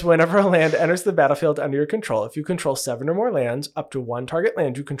also says, whenever a land enters the battlefield under your control, if you control 7 or more lands, up to 1 target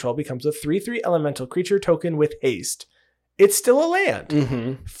land you control becomes a 3/3 elemental creature token with haste. It's still a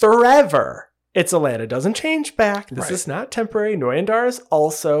land. Forever. It's a land. It doesn't change back. This is not temporary. Noyandar is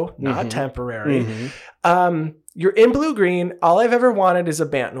also not temporary. You're in blue-green. All I've ever wanted is a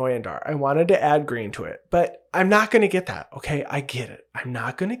Bant Noyandar. I wanted to add green to it, but I'm not going to get that. Okay, I get it. I'm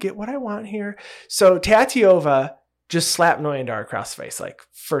not going to get what I want here. So Tatyova just slapped Noyandar across the face, like,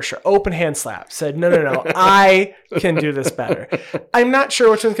 for sure. Open hand slap. Said, no, I can do this better. I'm not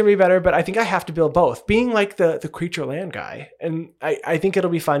sure which one's going to be better, but I think I have to build both. Being like the creature land guy, and I think it'll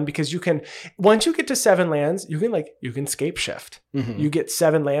be fun because you can, once you get to 7 lands, you can scape shift. You get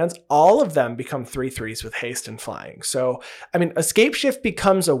 7 lands, all of them become 3/3s with haste and flying. So, I mean, escape shift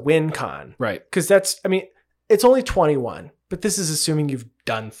becomes a win con. Right. Because it's only 21. But this is assuming you've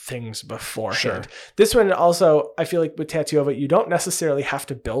done things beforehand. Sure. This one also, I feel like with Tatyova, you don't necessarily have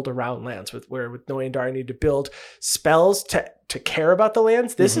to build around lands. With Noyandar, I need to build spells to care about the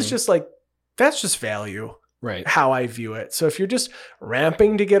lands. This is just like, that's just value. Right. How I view it. So if you're just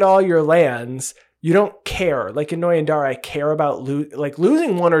ramping to get all your lands, you don't care. Like in Noyandar, I care about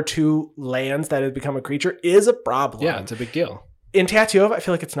losing 1 or 2 lands that have become a creature is a problem. Yeah, it's a big deal. In Tatyova, I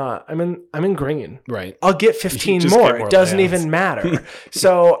feel like it's not. I'm in green. Right. I'll get 15 more. It doesn't even matter.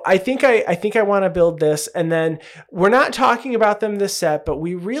 So I think I want to build this. And then we're not talking about them this set, but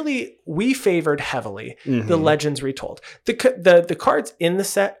we favored heavily the Legends Retold. The cards in the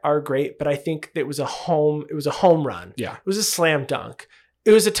set are great, but I think it was a home run. Yeah. It was a slam dunk.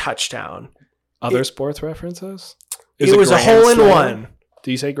 It was a touchdown. Other sports references? It was a hole in one. Do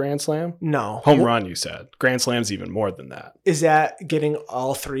you say Grand Slam? No. Home run, you said. Grand Slam's even more than that. Is that getting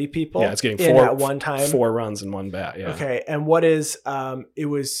all 3 people? Yeah, it's getting in at one time. 4 runs in one bat. Yeah. Okay. And what is it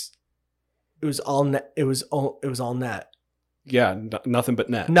was all net. It was all net. Yeah, nothing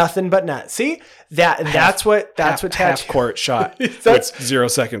but net. Nothing but net. See? That's what half court shot with 0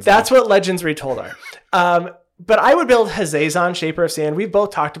 seconds. That's what Legends Retold are. But I would build Hazazon, Shaper of Sand. We've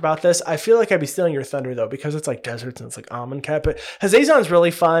both talked about this. I feel like I'd be stealing your thunder, though, because it's like deserts and it's like Amonkhet. But Hazazon's really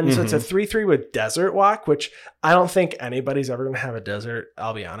fun. So it's a 3/3 with Desert Walk, which I don't think anybody's ever going to have a desert,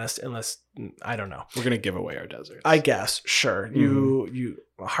 I'll be honest, unless, I don't know. We're going to give away our deserts. I guess. Sure. You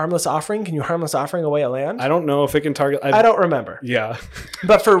Harmless Offering? Can you Harmless Offering away a land? I don't know if it can target. I don't remember. Yeah.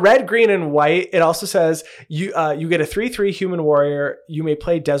 But for red, green, and white, it also says you get a 3/3 human warrior. You may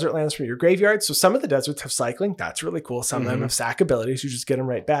play desert lands from your graveyard. So some of the deserts have cycling. That's really cool. Some of them have sack abilities. You just get them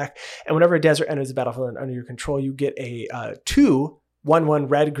right back. And whenever a desert enters the battlefield under your control, you get a 2/1/1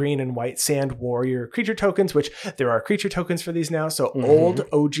 red, green, and white sand warrior creature tokens, which there are creature tokens for these now. So old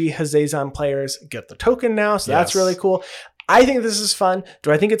OG Hazazon players get the token now. So that's really cool. I think this is fun.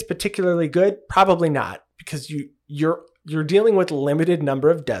 Do I think it's particularly good? Probably not, because you're dealing with a limited number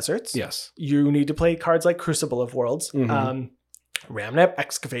of deserts. Yes. You need to play cards like Crucible of Worlds, Ramnap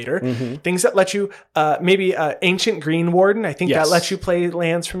Excavator, things that let you, maybe Ancient Green Warden. I think that lets you play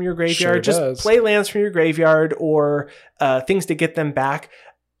lands from your graveyard. Sure Just does. play lands from your graveyard or things to get them back.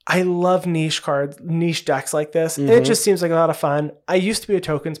 I love niche decks like this. And it just seems like a lot of fun. I used to be a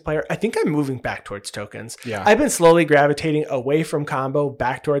tokens player. I think I'm moving back towards tokens. Yeah. I've been slowly gravitating away from combo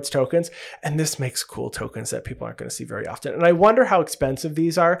back towards tokens. And this makes cool tokens that people aren't going to see very often. And I wonder how expensive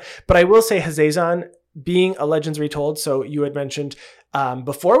these are. But I will say Hazazon being a Legends Retold. So you had mentioned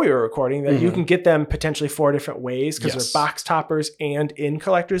before we were recording that you can get them potentially 4 different ways because they're box toppers and in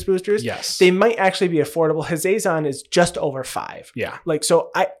collector's boosters. Yes. They might actually be affordable. Hazazon is just over 5. Yeah. Like,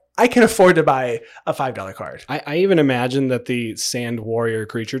 so I can afford to buy a $5 card. I even imagine that the Sand Warrior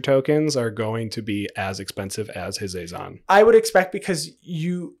creature tokens are going to be as expensive as Hazazon. I would expect because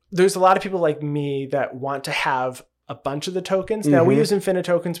there's a lot of people like me that want to have a bunch of the tokens. Now we use Infinite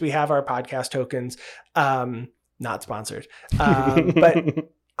tokens. We have our podcast tokens. Not sponsored. But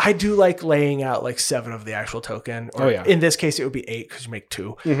I do like laying out like 7 of the actual token. Or in this case, it would be 8 because you make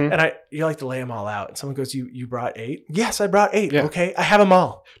 2. And you like to lay them all out. And someone goes, you brought 8? Yes, I brought 8. Yeah. Okay, I have them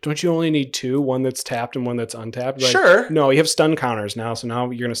all. Don't you only need 2? One that's tapped and one that's untapped? Like, sure. No, you have stun counters now. So now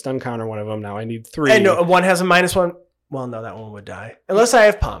you're going to stun counter one of them. Now I need 3. And no, one has a -1. Well, no, that one would die. Unless I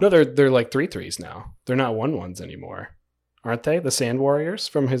have pump. No, they're like 3/3s now. They're not 1/1s anymore. Aren't they? The Sand Warriors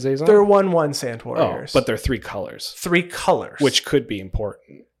from Hazazon? They're 1/1 Sand Warriors. Oh, but they're 3 colors. 3 colors. Which could be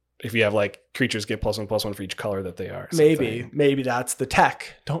important. If you have like creatures get +1/+1 for each color that they are. Maybe that's the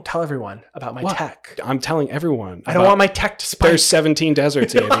tech. Don't tell everyone about my tech. I'm telling everyone. I don't want my tech to spike. There's 17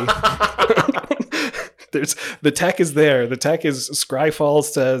 deserts, Andy. There's the tech is there. The tech is Scryfall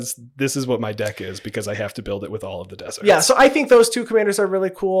says this is what my deck is because I have to build it with all of the deserts. Yeah, so I think those two commanders are really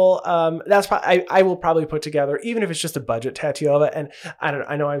cool. That's I will probably put together, even if it's just a budget Tatyova. And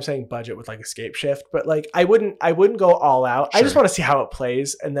I know I'm saying budget with like Escape Shift, but like I wouldn't go all out. Sure. I just want to see how it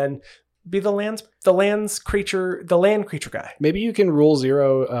plays and then be the land creature guy. Maybe you can rule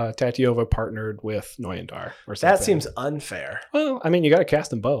 0 Tatyova partnered with Noyandar or something. That seems unfair. Well, I mean, you got to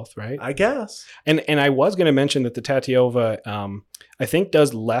cast them both, right? I guess. And I was going to mention that the Tatyova, I think,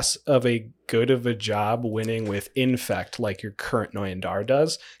 does less of a good of a job winning with Infect like your current Noyandar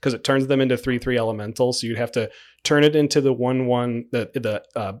does, because it turns them into 3/3 elementals. So you'd have to turn it into the 1/1, the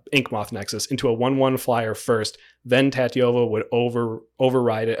Inkmoth Nexus into a 1/1 flyer first. Then Tatyova would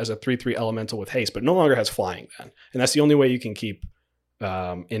override it as a 3/3 elemental with haste, but no longer has flying then. And that's the only way you can keep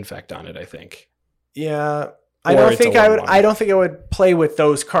Infect on it, I think. Yeah. I don't think I would play with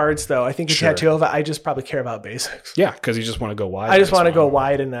those cards though. I think in Tatyova, I just probably care about basics. Yeah, because you just want to go wide. I just want to go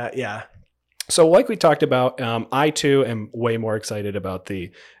wide in that. Yeah. So like we talked about, I too am way more excited about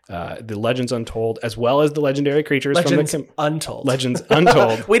the Legends Untold as well as the legendary creatures Untold. Legends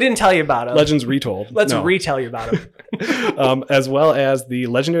Untold. We didn't tell you about them. Legends Retold. Let's retell you about them. As well as the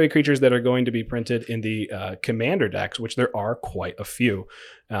legendary creatures that are going to be printed in the Commander decks, which there are quite a few.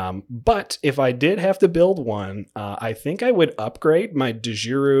 But if I did have to build one, I think I would upgrade my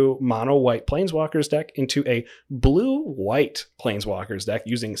Dejuru mono white Planeswalkers deck into a blue white Planeswalkers deck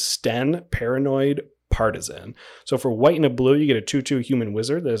using Sten Paranoid Partisan. So for white and a blue, you get a 2/2 human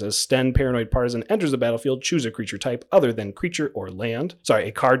wizard that is a Sten Paranoid Partisan, enters the battlefield, choose a creature type other than creature or land. Sorry,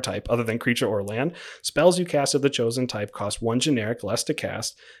 a card type other than creature or land. Spells you cast of the chosen type cost 1 generic, less to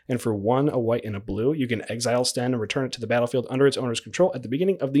cast. And for 1, a white and a blue, you can exile Sten and return it to the battlefield under its owner's control at the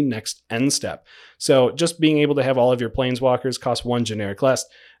beginning of the next end step. So just being able to have all of your Planeswalkers cost 1 generic less,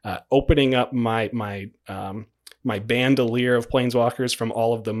 opening up my bandolier of Planeswalkers from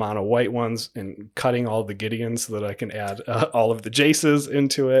all of the mono white ones and cutting all of the Gideons so that I can add all of the Jaces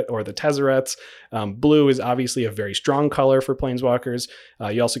into it or the Tezzerets. Blue is obviously a very strong color for Planeswalkers.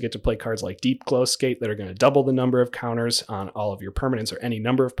 You also get to play cards like Deep Glow Skate that are going to double the number of counters on all of your permanents or any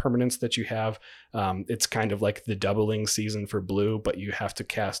number of permanents that you have. It's kind of like the doubling season for blue, but you have to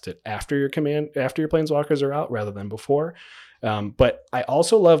cast it after your Planeswalkers are out rather than before. But I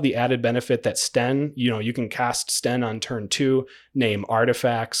also love the added benefit that Sten, you can cast Sten on turn 2, name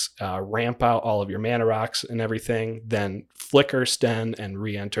artifacts, ramp out all of your mana rocks and everything, then flicker Sten and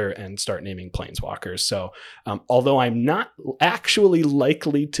re-enter and start naming Planeswalkers. So although I'm not actually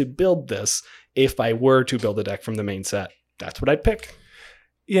likely to build this, if I were to build a deck from the main set, that's what I'd pick.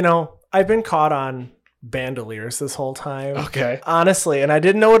 I've been caught on bandoliers this whole time. Okay. Honestly, and I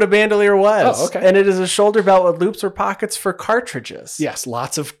didn't know what a bandolier was. Oh, okay. And it is a shoulder belt with loops or pockets for cartridges. Yes,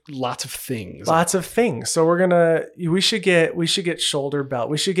 lots of things. Lots of things. So we should get shoulder belt.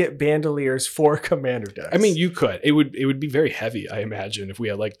 We should get bandoliers for commander decks. I mean, you could. It would be very heavy, I imagine, if we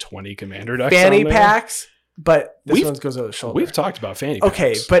had like 20 commander decks. Fanny packs. But this one goes over the shoulder. We've talked about fanny packs.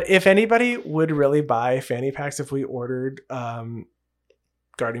 Okay, but if anybody would really buy fanny packs if we ordered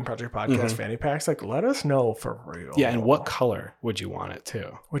Guardian Project Podcast fanny packs, let us know for real. Yeah, and what color would you want it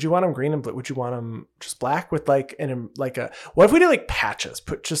to? Would you want them green and blue? Would you want them just black with what if we did patches?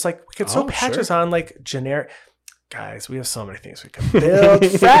 Put just we could sew patches on generic. Guys, we have so many things we could build.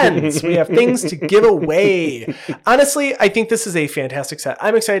 Friends, we have things to give away. Honestly, I think this is a fantastic set.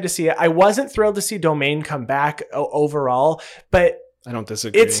 I'm excited to see it. I wasn't thrilled to see Domain come back overall, but I don't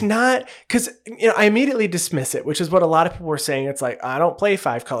disagree. It's not because I immediately dismiss it, which is what a lot of people were saying. It's I don't play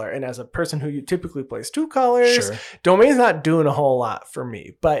 5-color, and as a person who typically plays 2 colors, Domain's not doing a whole lot for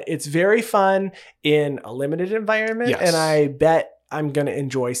me. But it's very fun in a limited environment, and I bet I'm gonna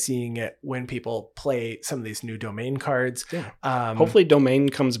enjoy seeing it when people play some of these new Domain cards. Yeah. Hopefully, Domain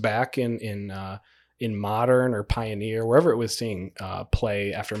comes back in Modern or Pioneer, wherever it was seeing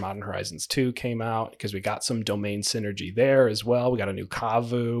play after Modern Horizons 2 came out, because we got some Domain synergy there as well. We got a new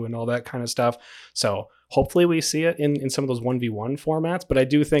Kavu and all that kind of stuff. So hopefully we see it in some of those 1v1 formats. But I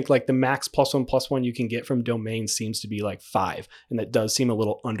do think the max +1/+1 you can get from Domain seems to be 5. And that does seem a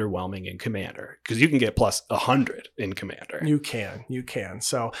little underwhelming in Commander, because you can get +100 in Commander. You can.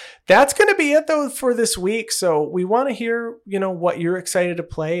 So that's going to be it though for this week. So we want to hear, what you're excited to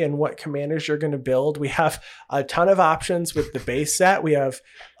play and what commanders you're going to build. We have a ton of options with the base set. We have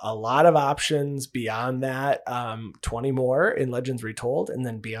a lot of options beyond that. 20 more in Legends Retold. And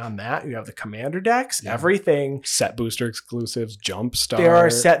then beyond that, you have the Commander decks, everything. Set booster exclusives,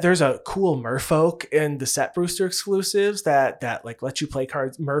 Jumpstart. There's a cool Merfolk in the set booster exclusives that like let you play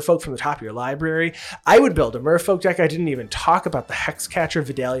cards, Merfolk from the top of your library. I would build a Merfolk deck. I didn't even talk about the Hexcatcher,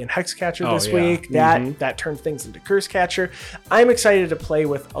 Vidalian Hexcatcher this week. That turned things into Cursecatcher. I'm excited to play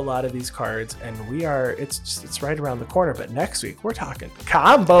with a lot of these cards, and it's right around the corner. But next week we're talking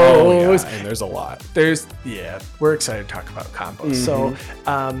combos. And there's a lot. We're excited to talk about combos. So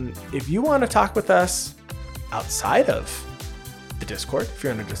if you want to talk with us outside of the Discord, if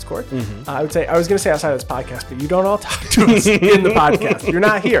you're in the Discord, I was going to say outside of this podcast, but you don't all talk to us in the podcast. You're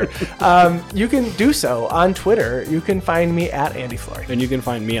not here. You can do so on Twitter. You can find me at Andy Flory. And you can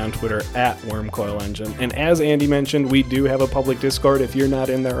find me on Twitter at WormCoilEngine. And as Andy mentioned, we do have a public Discord. If you're not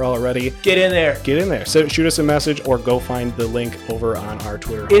in there already, get in there. So shoot us a message or go find the link over on our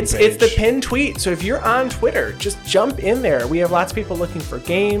Twitter homepage. It's the pinned tweet. So if you're on Twitter, just jump in there. We have lots of people looking for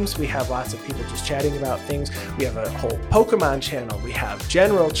games. We have lots of people just chatting about things. We have a whole Pokemon channel. We have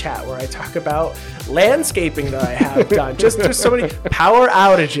general chat where I talk about landscaping that I have done. Just so many power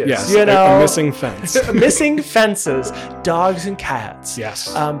outages. Yes, a missing fence. Missing fences, dogs and cats.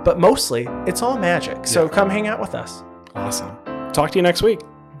 Yes. But mostly, it's all magic. So come hang out with us. Awesome. Talk to you next week.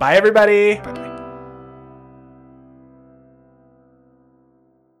 Bye, everybody. Bye.